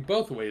serve you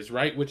both ways,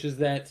 right? Which is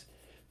that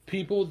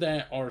people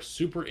that are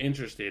super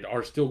interested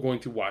are still going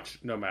to watch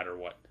no matter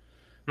what.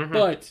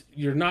 But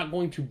you're not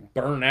going to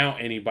burn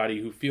out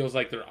anybody who feels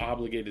like they're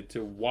obligated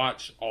to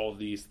watch all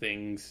these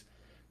things.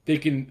 They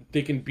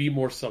can be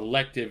more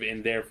selective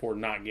and therefore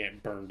not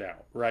get burned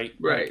out, right?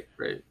 Right.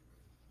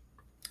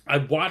 I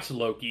watched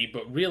Loki,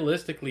 but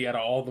realistically, out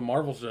of all the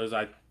Marvel shows,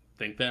 I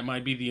think that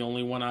might be the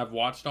only one I've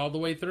watched all the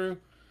way through.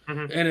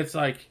 And it's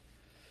like,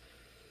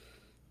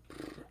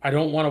 I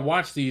don't want to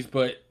watch these,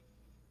 but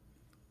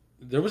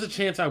there was a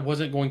chance I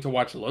wasn't going to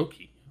watch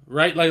Loki,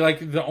 right?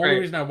 Like the only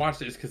reason I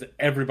watched it is because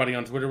everybody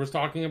on Twitter was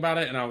talking about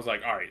it, and I was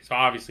like, all right, so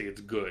obviously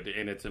it's good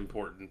and it's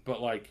important.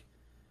 But like,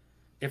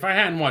 if I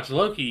hadn't watched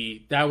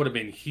Loki, that would have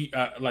been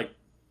like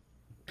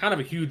kind of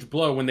a huge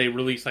blow when they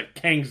released like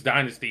Kang's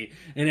Dynasty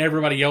and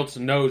everybody else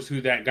knows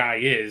who that guy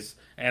is,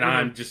 and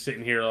I'm just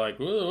sitting here like,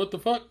 what the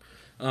fuck?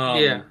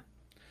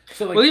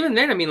 So like, well, even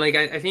then, I mean, like,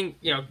 I think,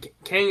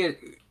 Kang,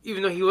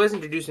 even though he was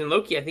introduced in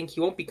Loki, I think he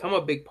won't become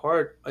a big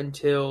part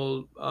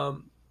until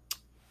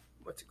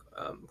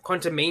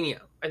Quantumania.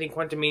 I think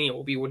Quantumania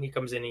will be when he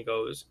comes in and he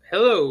goes,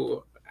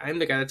 hello, I'm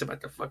the guy that's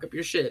about to fuck up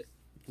your shit.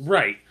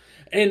 Right.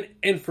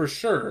 And for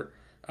sure,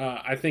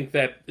 I think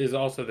that is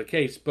also the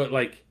case. But,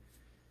 like,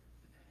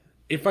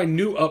 if I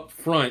knew up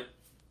front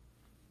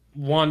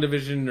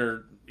WandaVision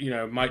or,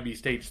 might be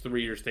stage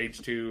 3 or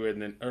stage 2,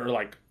 and then, or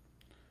like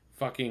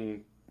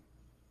fucking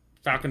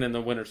Falcon and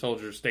the Winter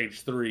Soldier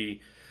stage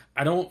 3,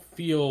 I don't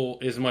feel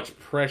as much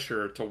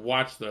pressure to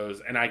watch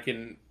those, and I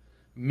can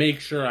make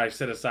sure I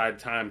set aside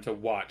time to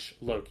watch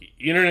Loki.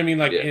 You know what I mean?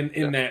 Like,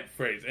 in that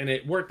phrase. And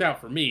it worked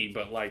out for me,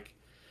 but, like,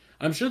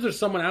 I'm sure there's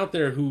someone out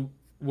there who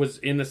was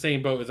in the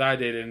same boat as I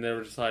did, and they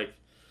were just like,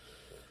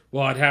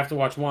 well, I'd have to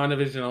watch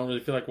WandaVision. I don't really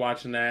feel like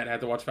watching that. I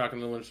have to watch Falcon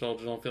and the Winter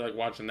Soldier. I don't feel like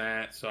watching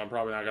that, so I'm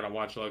probably not going to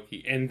watch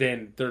Loki. And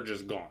then they're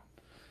just gone.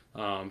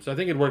 So I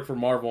think it worked for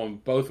Marvel in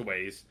both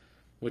ways,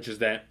 which is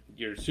that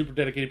you're super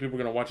dedicated people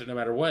are going to watch it no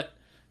matter what.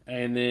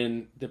 And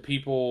then the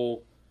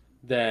people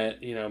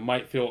that,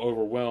 might feel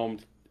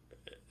overwhelmed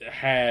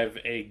have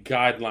a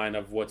guideline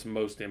of what's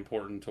most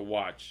important to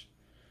watch.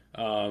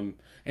 And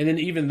then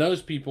even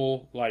those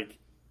people, like,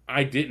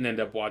 I didn't end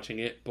up watching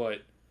it, but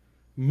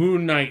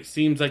Moon Knight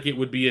seems like it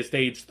would be a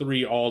stage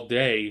 3 all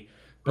day.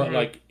 But,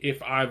 like,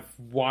 if I've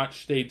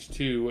watched stage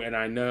 2 and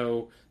I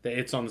know that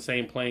it's on the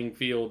same playing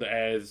field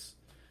as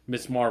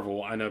Miss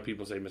Marvel, I know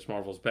people say Miss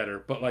Marvel's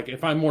better, but, like,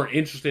 if I'm more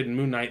interested in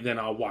Moon Knight, then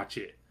I'll watch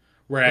it.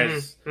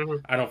 Whereas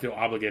I don't feel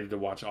obligated to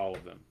watch all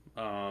of them.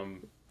 I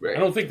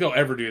don't think they'll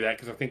ever do that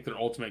because I think their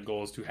ultimate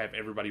goal is to have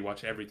everybody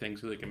watch everything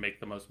so they can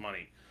make the most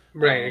money.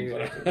 Right,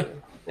 exactly.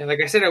 And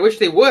like I said, I wish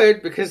they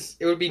would, because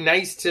it would be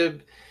nice to,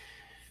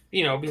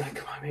 be like,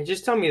 come on, man,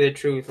 just tell me the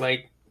truth.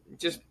 Like,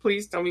 just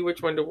please tell me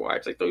which one to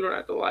watch. Like, you don't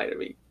have to lie to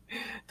me.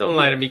 Don't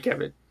lie to me,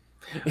 Kevin.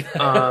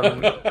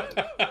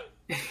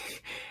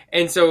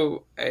 And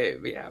so,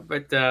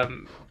 but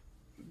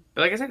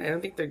like I said, I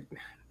don't think they're...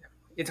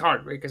 It's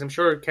hard, right? Because I'm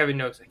sure Kevin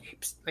knows. Like, hey,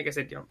 psst, like I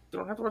said, you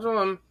don't have to watch all of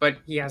them, but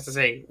he has to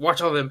say,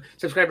 watch all of them.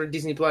 Subscribe to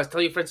Disney Plus.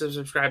 Tell your friends to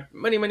subscribe.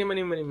 Money.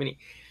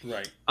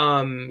 Right.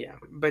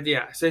 But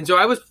yeah. So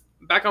I was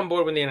back on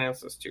board when they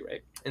announced this too,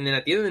 right? And then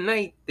at the end of the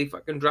night, they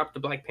fucking dropped the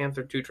Black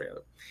Panther 2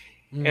 trailer,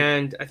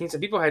 and I think some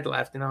people had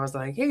left, and I was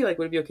like, hey, like,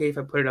 would it be okay if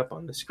I put it up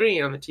on the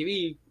screen on the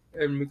TV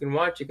and we can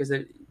watch it, because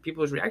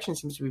people's reaction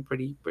seems to be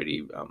pretty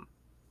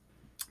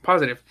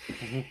positive.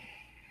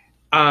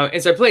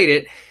 And so I played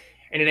it,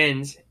 and it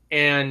ends.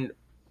 And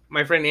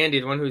my friend Andy,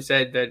 the one who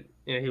said that,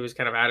 he was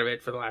kind of out of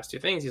it for the last two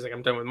things. He's like,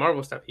 I'm done with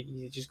Marvel stuff.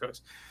 He just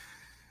goes,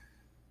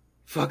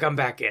 fuck, I'm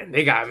back in.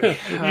 They got me.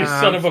 You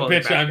son of a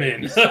bitch, I'm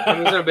in.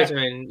 Son of a bitch, I'm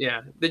in.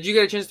 Yeah. Did you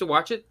get a chance to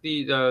watch it?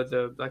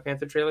 The Black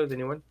Panther trailer, the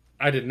new one?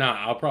 I did not.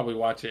 I'll probably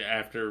watch it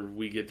after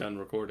we get done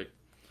recording.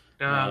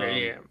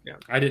 Okay, yeah.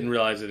 I didn't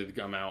realize it had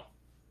come out.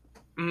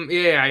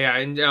 Yeah,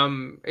 and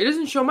it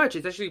doesn't show much.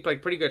 It's actually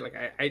like pretty good. Like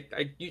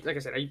like I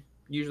said, I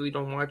usually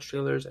don't watch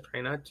trailers. I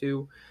try not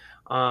to,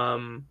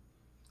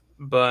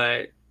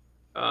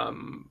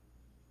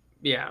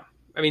 yeah.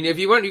 I mean, if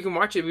you want, you can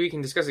watch it. We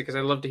can discuss it because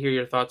I'd love to hear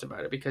your thoughts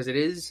about it because it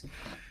is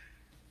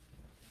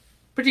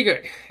pretty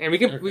good. And we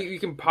can we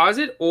can pause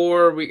it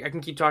or I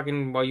can keep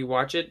talking while you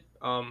watch it.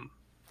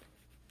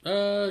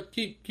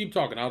 Keep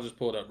talking. I'll just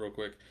pull it up real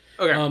quick.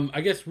 Okay.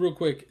 I guess real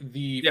quick,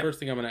 the first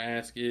thing I'm going to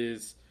ask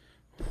is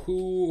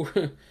who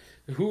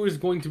is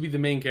going to be the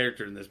main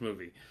character in this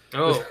movie?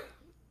 Oh,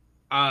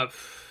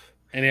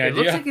 any it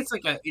idea?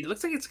 It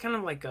looks like it's kind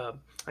of like an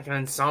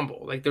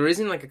ensemble. Like there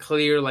isn't like a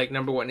clear like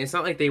number one. It's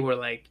not like they were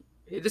like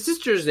the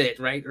sister's it,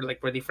 right? Or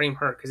like where they frame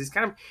her because it's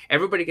kind of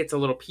everybody gets a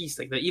little piece.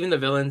 Like even the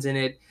villains in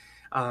it.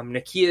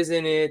 Nakia's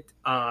in it,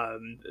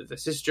 the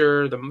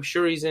sister, the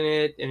Shuri's in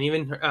it, and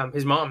even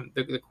his mom,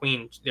 the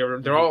queen.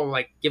 They're all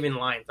like given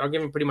lines. They're all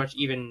given pretty much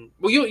even.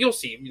 Well, you'll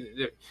see.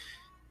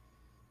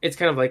 It's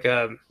kind of like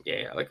a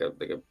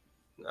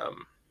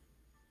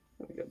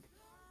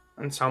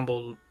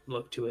ensemble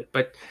look to it.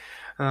 But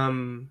I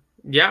mean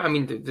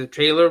the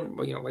trailer.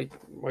 Like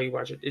while you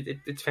watch it,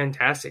 it's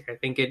fantastic. I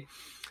think it.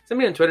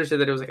 Somebody on Twitter said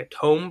that it was like a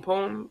tome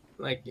poem,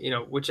 like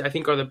which I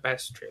think are the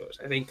best trailers.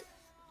 I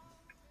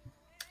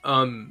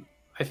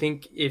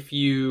think if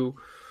you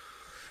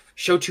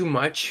show too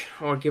much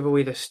or give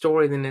away the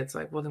story, then it's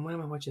like, well, then what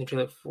am I watching the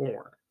trailer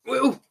for?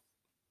 Well,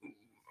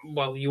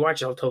 you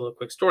watch it, I'll tell a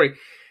quick story.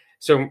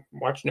 So,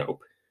 watch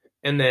Nope.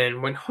 And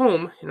then went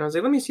home, and I was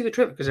like, let me see the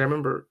trailer. Because I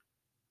remember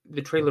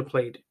the trailer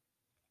played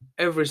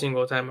every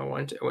single time I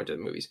went to the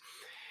movies.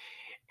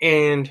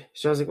 And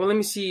so I was like, well, let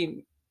me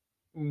see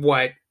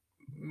what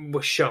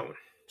was shown.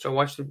 So I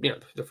watched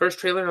the first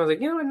trailer, and I was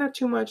like, not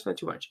too much.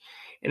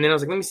 And then I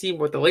was like, let me see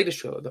what the latest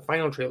trailer, the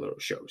final trailer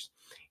shows.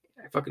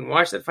 I fucking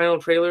watched that final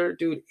trailer,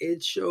 dude.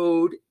 It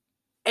showed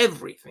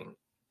everything.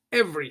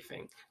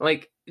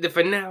 Like the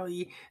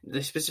finale,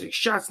 the specific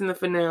shots in the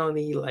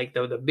finale, like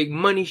the big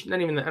money, I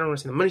don't want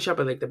to say the money shot,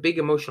 but like the big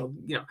emotional,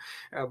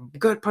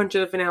 gut punch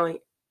of the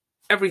finale.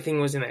 Everything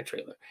was in that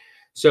trailer.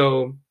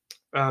 So,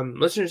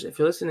 listeners, if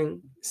you're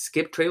listening,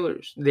 skip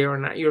trailers. They are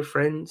not your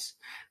friends.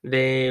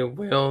 They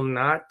will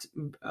not,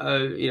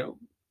 how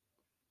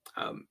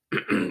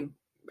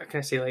can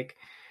I say, like,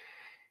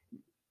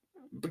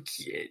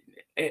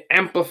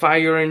 amplify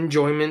your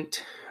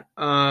enjoyment.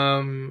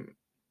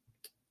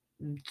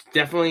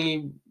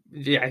 Definitely,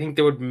 I think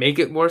they would make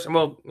it worse.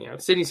 Well,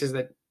 Sydney says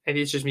that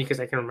maybe it's just me because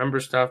I can remember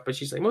stuff, but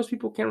she's like, most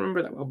people can't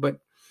remember that well. But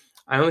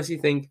I honestly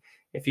think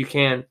if you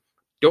can,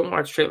 don't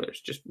watch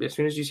trailers. Just as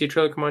soon as you see a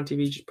trailer come on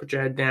TV, just put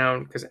your head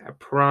down because I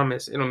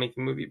promise it'll make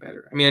the movie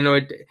better. I mean, I know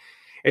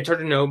it's hard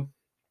to know.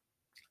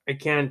 I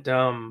can't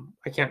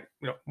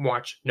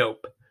watch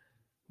Nope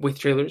with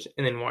trailers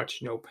and then watch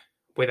Nope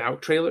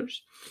without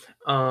trailers.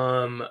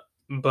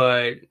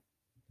 But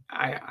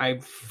I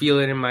feel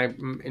it in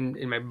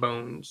my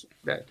bones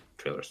that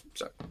trailers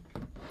suck.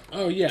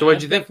 Oh yeah. So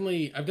what'd you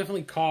think? I've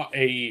definitely caught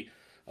a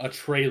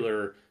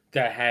trailer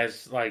that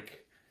has like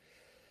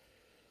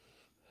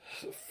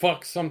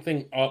fuck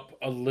something up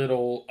a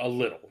little,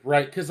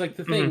 right? Because like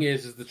the thing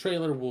is the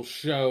trailer will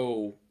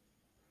show.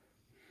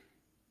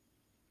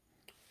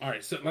 All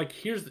right, so like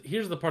here's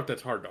the part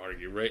that's hard to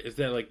argue, right? Is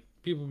that like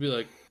people be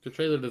like the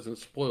trailer doesn't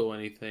spoil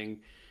anything,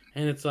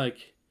 and it's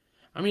like,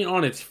 I mean,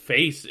 on its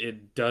face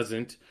it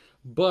doesn't,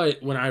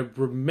 but when I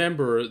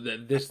remember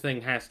that this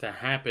thing has to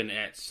happen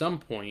at some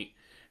point,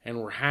 and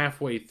we're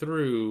halfway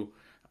through,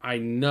 I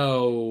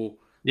know.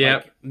 Yeah.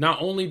 Like,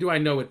 not only do I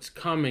know it's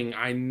coming,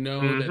 I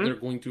know that there are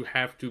going to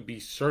have to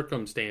be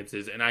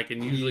circumstances, and I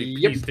can usually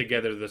piece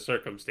together the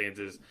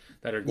circumstances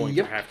that are going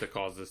to have to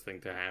cause this thing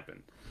to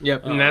happen.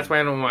 Yep, and that's why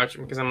I don't watch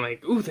them, because I'm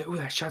like, ooh,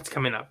 that shot's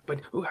coming up,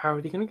 but how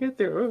are they going to get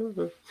there?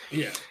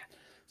 Yeah.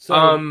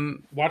 So,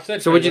 watch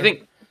that. So what'd you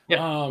think?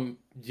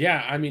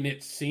 Yeah, I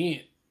mean,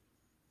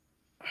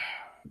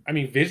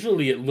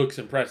 visually it looks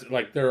impressive.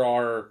 Like, there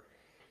are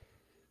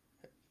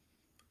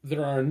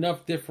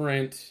enough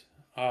different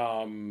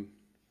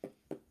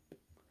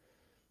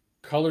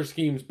color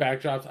schemes,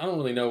 backdrops. I don't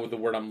really know what the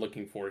word I'm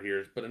looking for here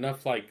is, but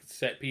enough like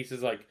set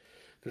pieces. Like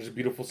there's a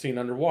beautiful scene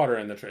underwater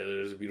in the trailer.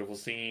 There's a beautiful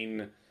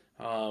scene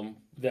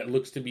that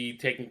looks to be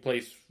taking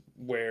place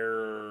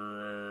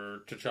where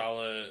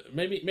T'Challa,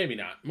 maybe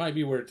not, might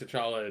be where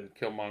T'Challa and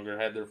Killmonger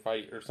had their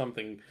fight or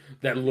something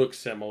that looks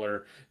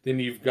similar. Then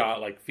you've got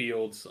like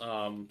fields.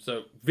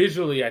 So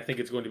visually, I think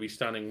it's going to be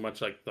stunning, much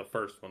like the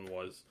first one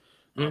was.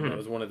 That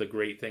was one of the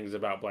great things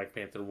about Black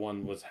Panther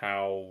 1 was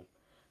how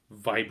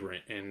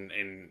vibrant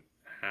and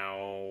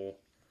how,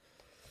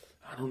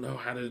 I don't know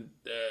how to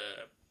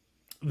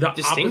the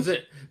distinct?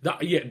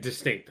 opposite.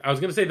 Distinct. I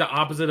was going to say the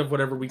opposite of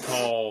whatever we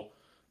call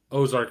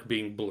Ozark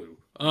being blue.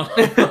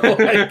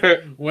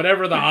 Like,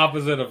 whatever the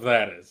opposite of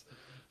that is.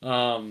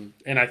 And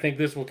I think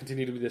this will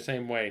continue to be the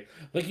same way.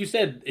 Like you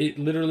said, it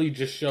literally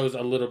just shows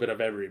a little bit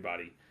of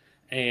everybody.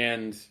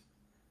 And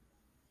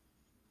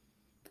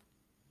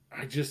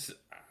I just...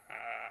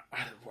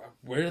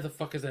 where the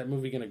fuck is that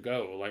movie going to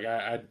go? Like,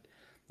 I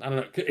don't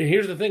know. And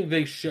here's the thing.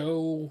 They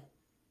show...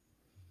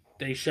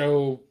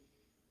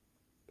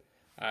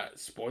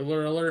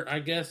 spoiler alert, I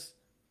guess.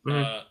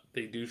 Mm-hmm.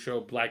 They do show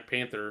Black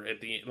Panther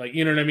at the end. Like,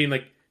 you know what I mean?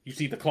 Like, you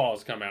see the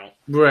claws come out.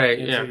 Right,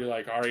 and yeah. so you're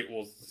like, all right,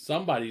 well,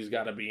 somebody's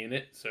got to be in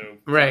it. So,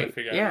 right.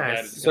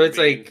 Yeah. So it's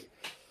like...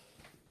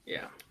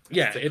 Yeah.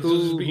 Yeah, it's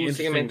just be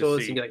interesting to see.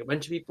 It's going to be like a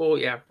bunch of people.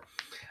 Yeah.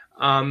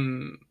 I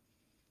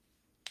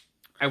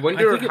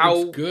wonder how... it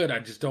looks good. I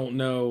just don't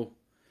know.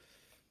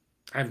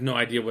 I have no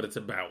idea what it's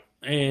about.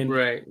 And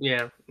right,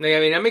 yeah. I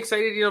mean, I'm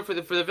excited, for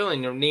the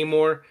villain,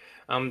 Namor.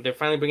 They're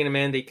finally bringing him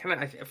in. They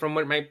kind of, from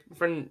what my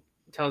friend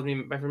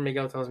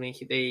Miguel tells me,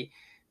 they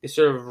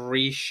sort of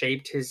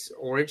reshaped his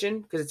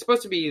origin because it's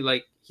supposed to be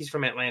like he's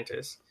from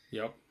Atlantis.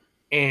 Yep.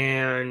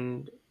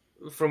 And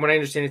from what I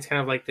understand, it's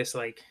kind of like this,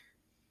 like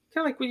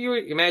kind of like what you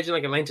imagine,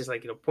 like Atlantis,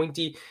 like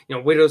pointy,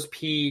 widow's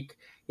peak,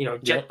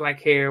 jet black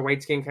hair,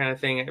 white skin kind of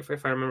thing. If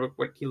I remember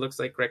what he looks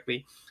like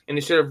correctly, and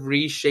they sort of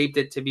reshaped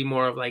it to be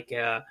more of like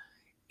a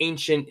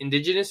ancient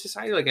indigenous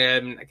society, like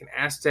an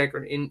Aztec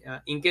or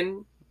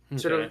Incan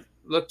sort of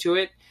look to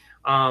it,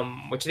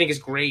 which I think is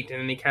great. And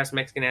then they cast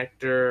Mexican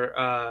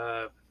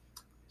actor,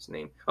 his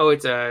name? Oh,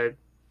 it's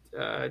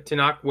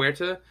Tenoch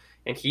Huerta,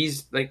 and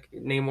he's like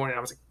Namor. And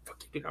I was like,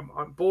 fuck you, dude, I'm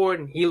on board,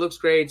 and he looks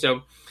great.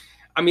 So,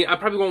 I mean, I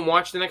probably won't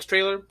watch the next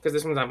trailer because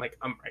this one's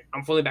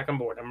I'm fully back on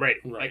board. I'm ready.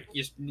 Right. Like,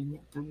 just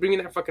bring me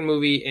that fucking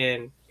movie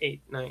in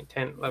 8, 9,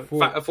 10,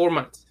 11, 4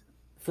 months.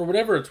 For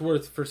whatever it's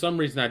worth, for some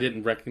reason I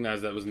didn't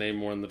recognize that was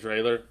Namor in the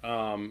trailer.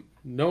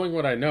 Knowing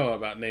what I know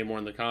about Namor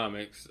in the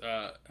comics,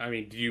 I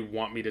mean, do you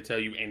want me to tell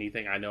you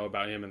anything I know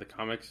about him in the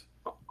comics?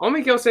 All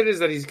Miguel said is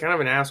that he's kind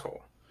of an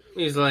asshole.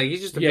 He's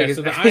just the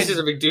biggest. So he's just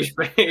a big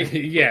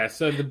douchebag. Yeah.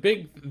 So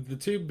the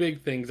two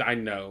big things I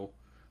know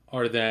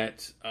are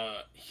that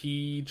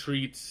he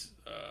treats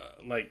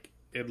like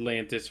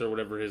Atlantis or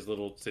whatever his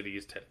little city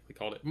is technically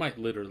called. It might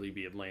literally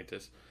be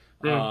Atlantis.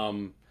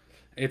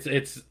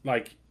 It's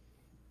like.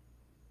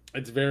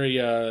 It's very,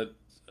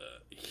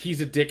 he's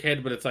a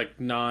dickhead, but it's like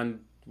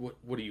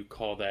what do you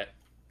call that?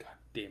 God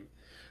damn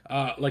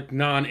it. Like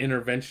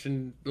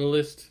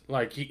non-interventionalist.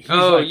 Like, he's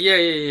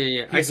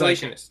yeah.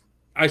 Isolationist.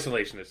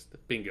 Isolationist.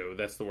 Bingo.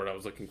 That's the word I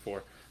was looking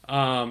for.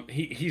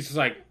 He's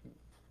like,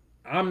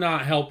 I'm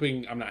not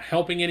helping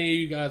any of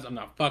you guys. I'm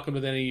not fucking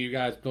with any of you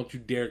guys. Don't you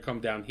dare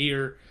come down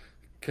here,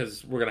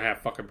 because we're going to have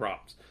fucking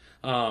problems.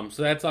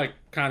 So that's like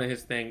kind of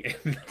his thing.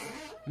 And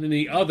then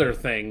the other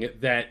thing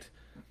that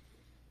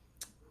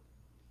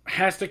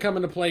has to come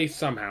into play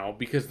somehow,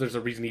 because there's a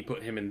reason he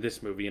put him in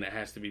this movie, and it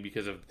has to be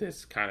because of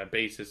this kind of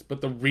basis.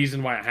 But the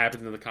reason why it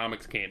happens in the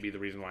comics can't be the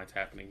reason why it's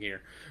happening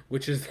here,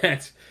 which is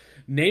that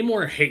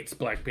Namor hates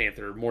Black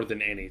Panther more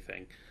than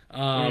anything.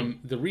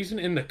 The reason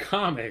in the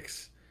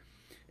comics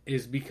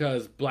is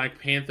because Black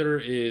Panther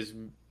is,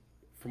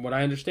 from what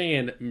I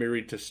understand,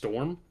 married to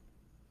Storm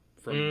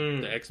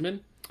from the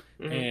X-Men.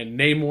 And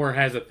Namor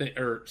has a thing,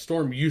 or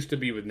Storm used to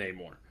be with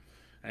Namor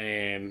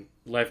and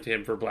left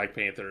him for Black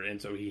Panther,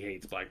 and so he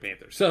hates Black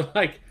Panther. So,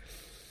 like,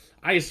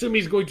 I assume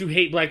he's going to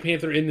hate Black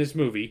Panther in this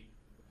movie,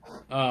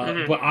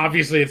 but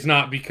obviously it's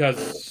not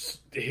because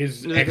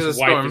his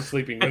ex-wife is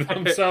sleeping with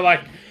him. So,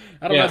 like,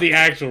 I don't know the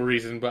actual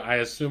reason, but I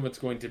assume it's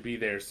going to be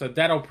there. So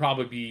that'll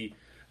probably be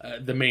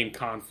the main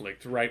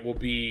conflict, right? Will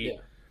be,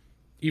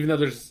 even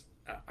though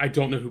I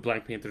don't know who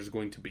Black Panther is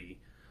going to be,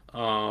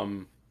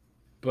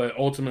 but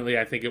ultimately,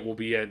 I think it will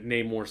be a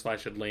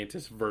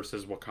Namor/Atlantis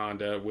versus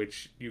Wakanda,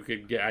 which you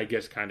could get, I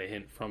guess, kind of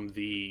hint from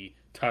the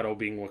title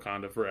being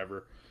Wakanda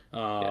Forever.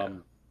 I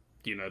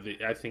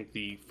think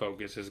the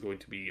focus is going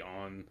to be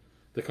on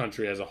the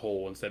country as a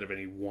whole instead of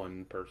any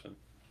one person.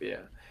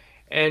 Yeah.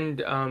 And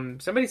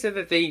somebody said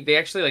that they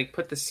actually like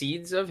put the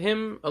seeds of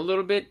him a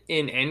little bit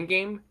in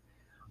Endgame.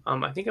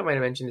 I think I might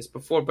have mentioned this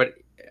before, but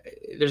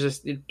there's this.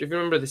 If you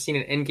remember the scene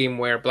in Endgame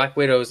where Black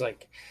Widow's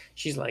like,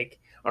 she's like,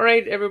 all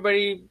right,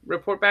 everybody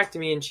report back to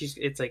me. And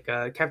it's like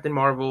Captain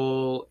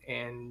Marvel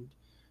and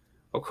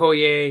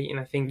Okoye. And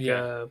I think,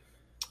 I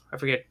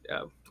forget,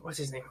 what's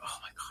his name? Oh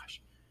my gosh.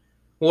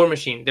 War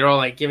Machine. They're all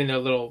like giving their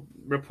little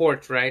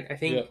reports, right? I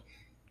think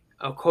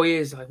Okoye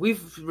is like,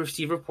 we've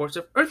received reports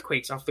of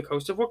earthquakes off the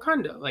coast of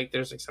Wakanda. Like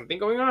there's like something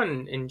going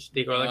on. And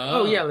they go like,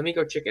 oh yeah, let me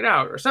go check it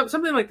out. Or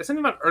something like that.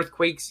 Something about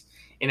earthquakes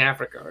in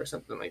Africa or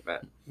something like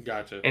that.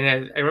 Gotcha.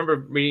 And I remember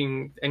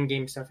reading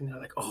Endgame stuff, and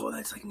they're like, "Oh,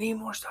 that's like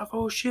Namor stuff.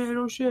 Oh shit."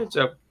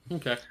 So,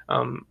 okay.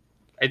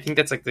 I think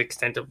that's like the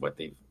extent of what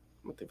they've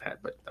had.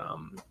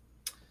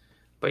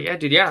 But yeah,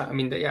 dude. Yeah, I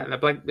mean,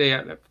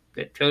 the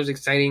trailer's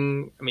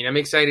exciting. I mean, I'm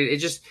excited.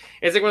 It's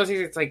like one of those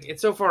things. It's like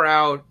it's so far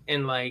out,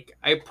 and like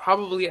I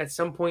probably at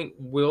some point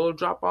will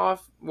drop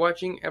off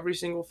watching every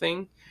single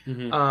thing.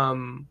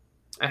 Mm-hmm.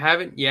 I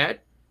haven't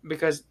yet.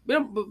 because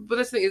but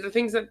that's the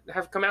things that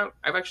have come out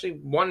I've actually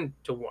wanted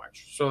to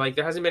watch. So like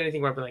there hasn't been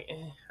anything where I've been like,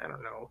 I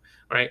don't know,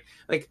 right?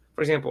 Like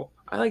for example,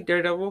 I like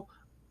Daredevil.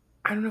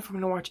 I don't know if I'm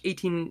gonna watch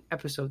 18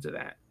 episodes of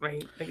that,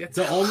 right? Like that's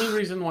The only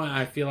reason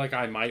why I feel like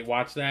I might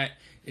watch that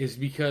is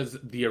because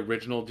the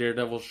original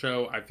Daredevil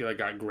show I feel like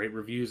got great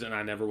reviews, and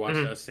I never watched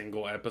a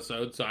single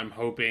episode. So I'm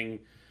hoping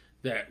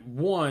that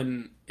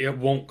one, it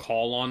won't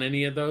call on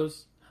any of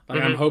those.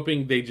 Like I'm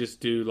hoping they just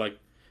do like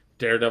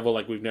Daredevil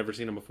like we've never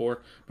seen him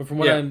before. But from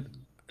what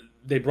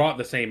they brought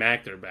the same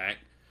actor back,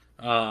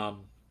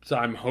 so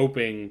I'm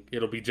hoping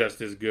it'll be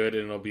just as good,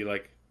 and it'll be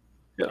like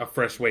a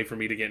fresh way for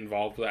me to get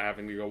involved without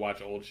having to go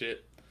watch old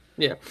shit.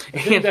 Yeah.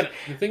 The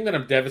thing that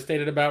I'm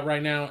devastated about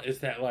right now is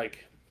that,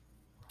 like,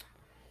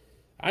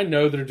 I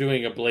know they're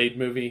doing a Blade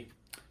movie.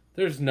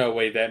 There's no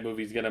way that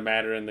movie's going to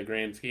matter in the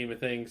grand scheme of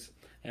things,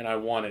 and I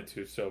want it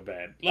to so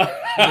bad.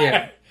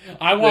 Yeah.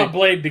 I want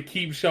Blade to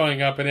keep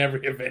showing up in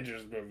every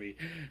Avengers movie,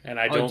 and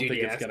I don't think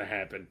it's going to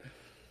happen.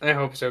 I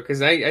hope so,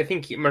 because I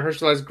think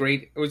Mahershala is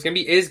great.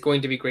 Is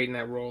going to be great in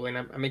that role, and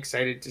I'm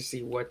excited to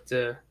see what...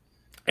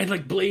 And,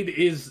 like, Blade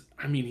is...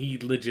 I mean, he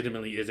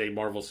legitimately is a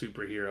Marvel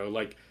superhero.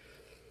 Like,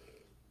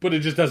 but it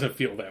just doesn't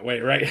feel that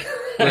way, right?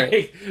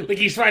 Right. like,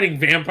 he's fighting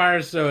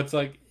vampires, so it's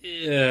like,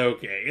 yeah,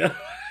 okay.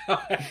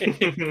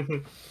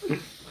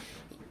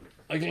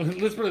 Like,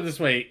 let's put it this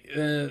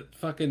way.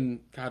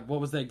 Fucking... God,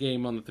 what was that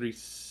game on the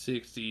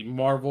 360?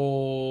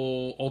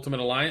 Marvel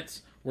Ultimate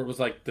Alliance? Where it was,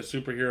 like, the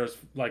superheroes,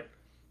 like...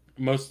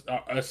 most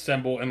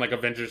assemble in like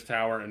Avengers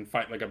Tower and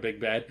fight like a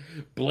big bad.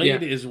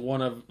 Blade is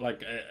one of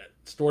like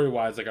story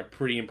wise like a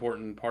pretty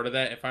important part of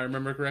that if I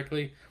remember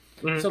correctly.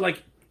 So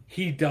like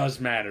he does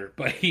matter,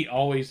 but he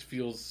always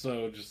feels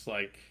so just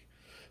like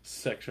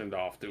sectioned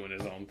off doing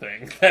his own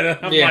thing.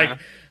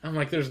 I'm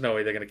like, there's no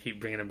way they're gonna keep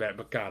bringing him back.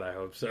 But God, I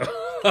hope so.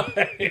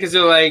 Because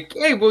they're like,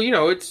 hey, well, you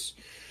know,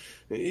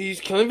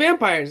 he's killing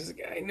vampires.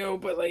 I know,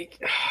 but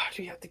like,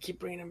 do you have to keep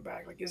bringing him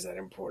back? Like, is that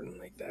important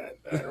like that?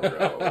 I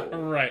don't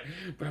know. Right.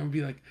 But I'm gonna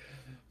be like,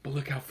 but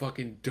look how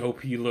fucking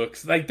dope he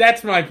looks. Like,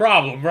 that's my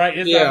problem, right?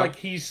 Is that like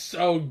he's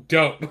so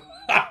dope.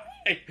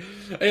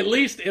 At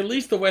least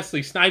the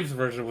Wesley Snipes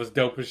version was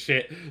dope as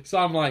shit. So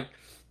I'm like,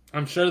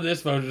 I'm sure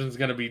this version is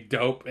gonna be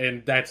dope,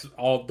 and that's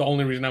all the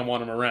only reason I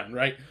want him around,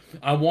 right?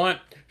 I want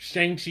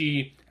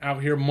Shang-Chi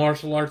out here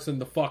martial artsing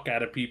the fuck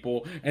out of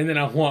people, and then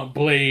I want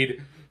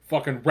Blade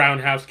fucking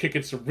roundhouse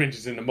kicking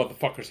syringes in the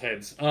motherfuckers'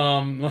 heads.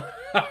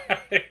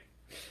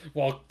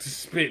 While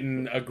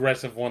spitting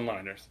aggressive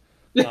one-liners.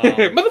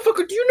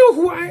 Motherfucker, do you know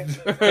who I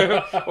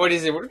am? What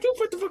is it? What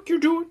the fuck you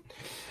doing?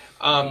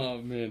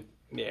 Oh man.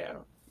 Yeah.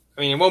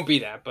 I mean, it won't be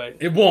that, but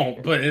it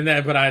won't. But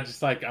I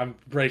just like I'm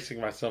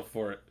bracing myself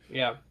for it.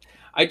 Yeah,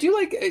 I do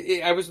like.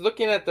 I was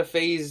looking at the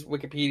Phase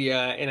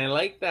Wikipedia, and I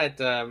like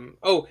that.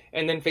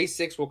 And then Phase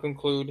 6 will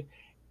conclude,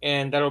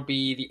 and that'll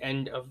be the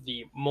end of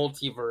the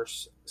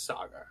multiverse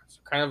saga. So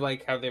kind of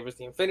like how there was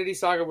the Infinity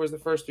Saga was the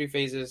first 3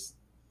 phases.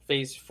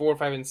 Phase 4,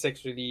 5, and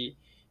 6 are the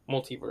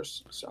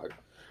multiverse saga.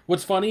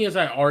 What's funny is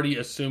I already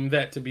assumed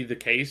that to be the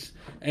case,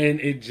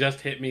 and it just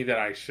hit me that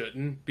I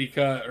shouldn't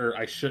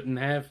I shouldn't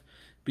have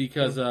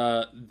because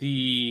I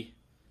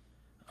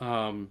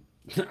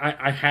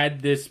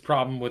had this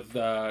problem with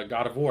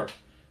God of War,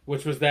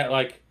 which was that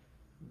like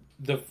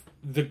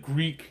the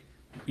Greek,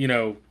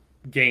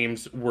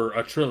 games were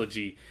a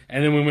trilogy,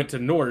 and then we went to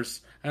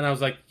Norse, and I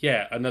was like,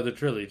 yeah, another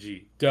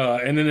trilogy, duh.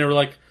 And then they were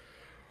like,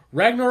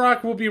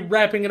 Ragnarok will be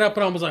wrapping it up,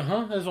 and I was like,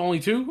 huh? There's only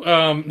 2.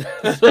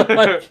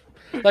 So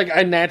like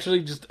I naturally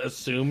just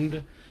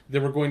assumed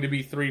there were going to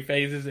be 3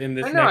 phases in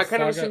this. I know, I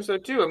kind of assumed so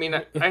too. I mean,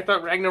 I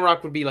thought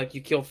Ragnarok would be like you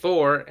kill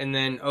Thor, and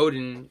then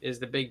Odin is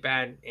the big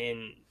bad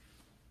in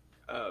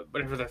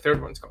whatever the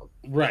third one's called.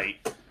 Right.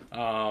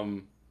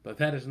 But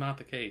that is not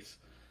the case.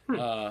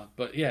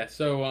 But yeah,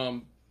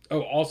 so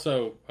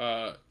also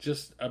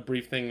just a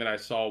brief thing that I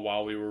saw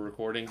while we were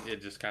recording.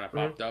 It just kind of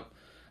popped up.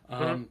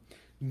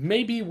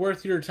 Maybe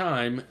worth your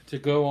time to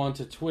go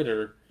onto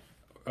Twitter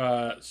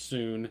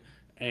soon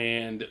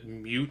and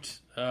mute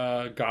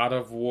God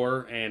of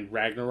War and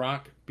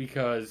Ragnarok,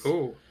 because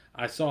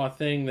I saw a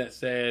thing that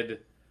said,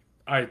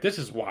 all right, this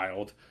is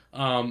wild.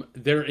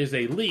 There is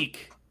a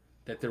leak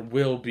that there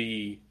will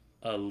be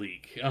a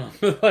leak.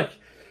 Like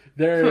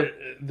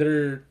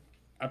there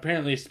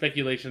apparently is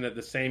speculation that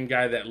the same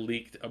guy that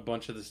leaked a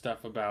bunch of the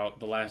stuff about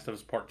The Last of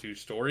Us Part 2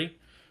 story,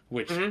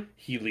 which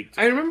he leaked.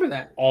 I remember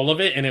that. All of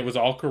it, and it was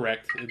all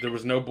correct. There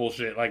was no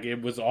bullshit. Like,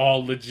 it was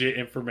all legit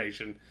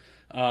information.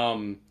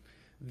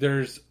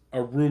 There's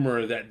a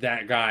rumor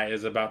that guy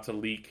is about to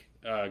leak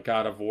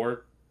God of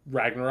War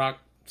Ragnarok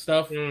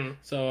stuff.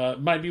 So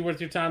it might be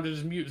worth your time to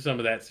just mute some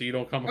of that so you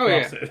don't come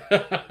across it.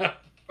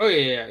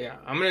 Yeah.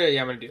 I'm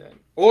gonna do that.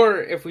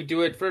 Or if we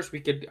do it first, we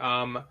could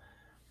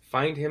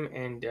find him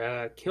and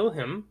kill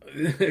him.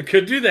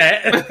 Could do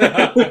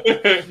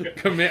that.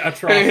 Commit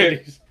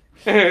atrocities.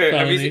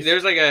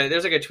 There's like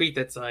a tweet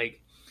that's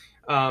like,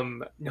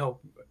 what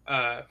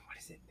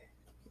is it?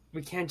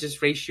 We can't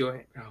just ratio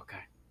it. Oh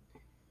god,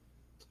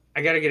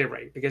 I gotta get it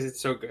right because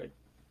it's so good.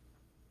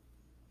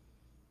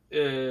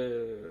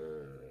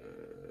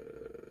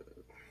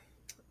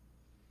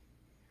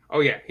 Oh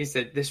yeah, he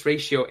said this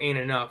ratio ain't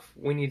enough.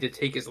 We need to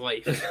take his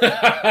life.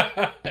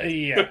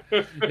 Yeah,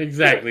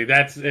 exactly.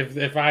 That's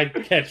if I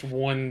catch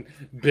one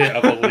bit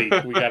of a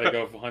leak, we gotta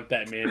go hunt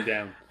that man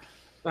down.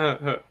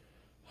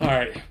 All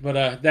right,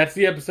 but that's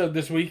the episode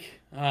this week.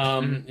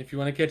 If you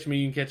want to catch me,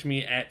 you can catch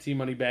me at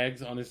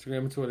TMoneyBags on Instagram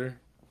and Twitter.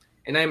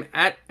 And I'm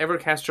at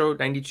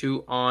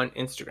EverCastro92 on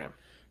Instagram.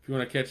 If you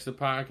want to catch the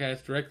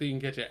podcast directly, you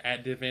can catch it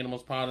at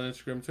DiffAnimalsPod on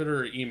Instagram and Twitter,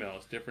 or email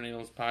us,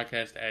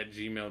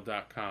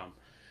 differentanimalspodcast@gmail.com.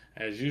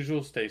 As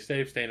usual, stay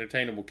safe, stay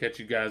entertained, and we'll catch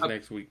you guys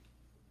next week.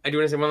 I do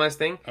want to say one last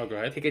thing. Oh, go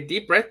ahead. Take a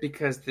deep breath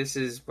because this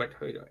is,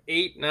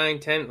 8, 9,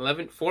 10,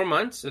 11, 4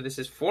 months. So this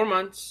is 4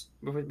 months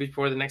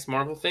before the next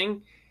Marvel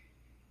thing.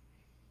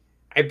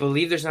 I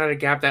believe there's not a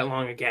gap that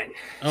long again.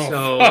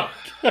 Oh,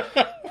 so,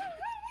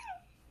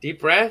 deep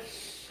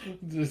breath.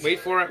 Wait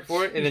for it,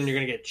 and then you're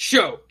gonna get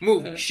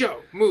movie.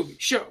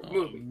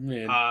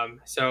 Man.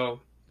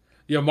 So,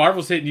 yeah,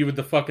 Marvel's hitting you with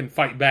the fucking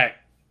fight back.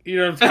 You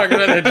know what I'm talking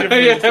about? That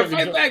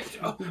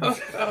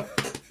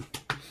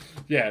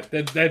yeah,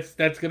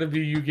 that's gonna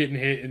be you getting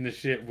hit in the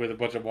shit with a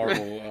bunch of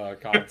Marvel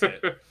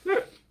content.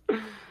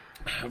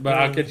 But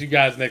I'll catch you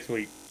guys next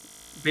week.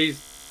 Peace.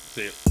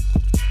 See you.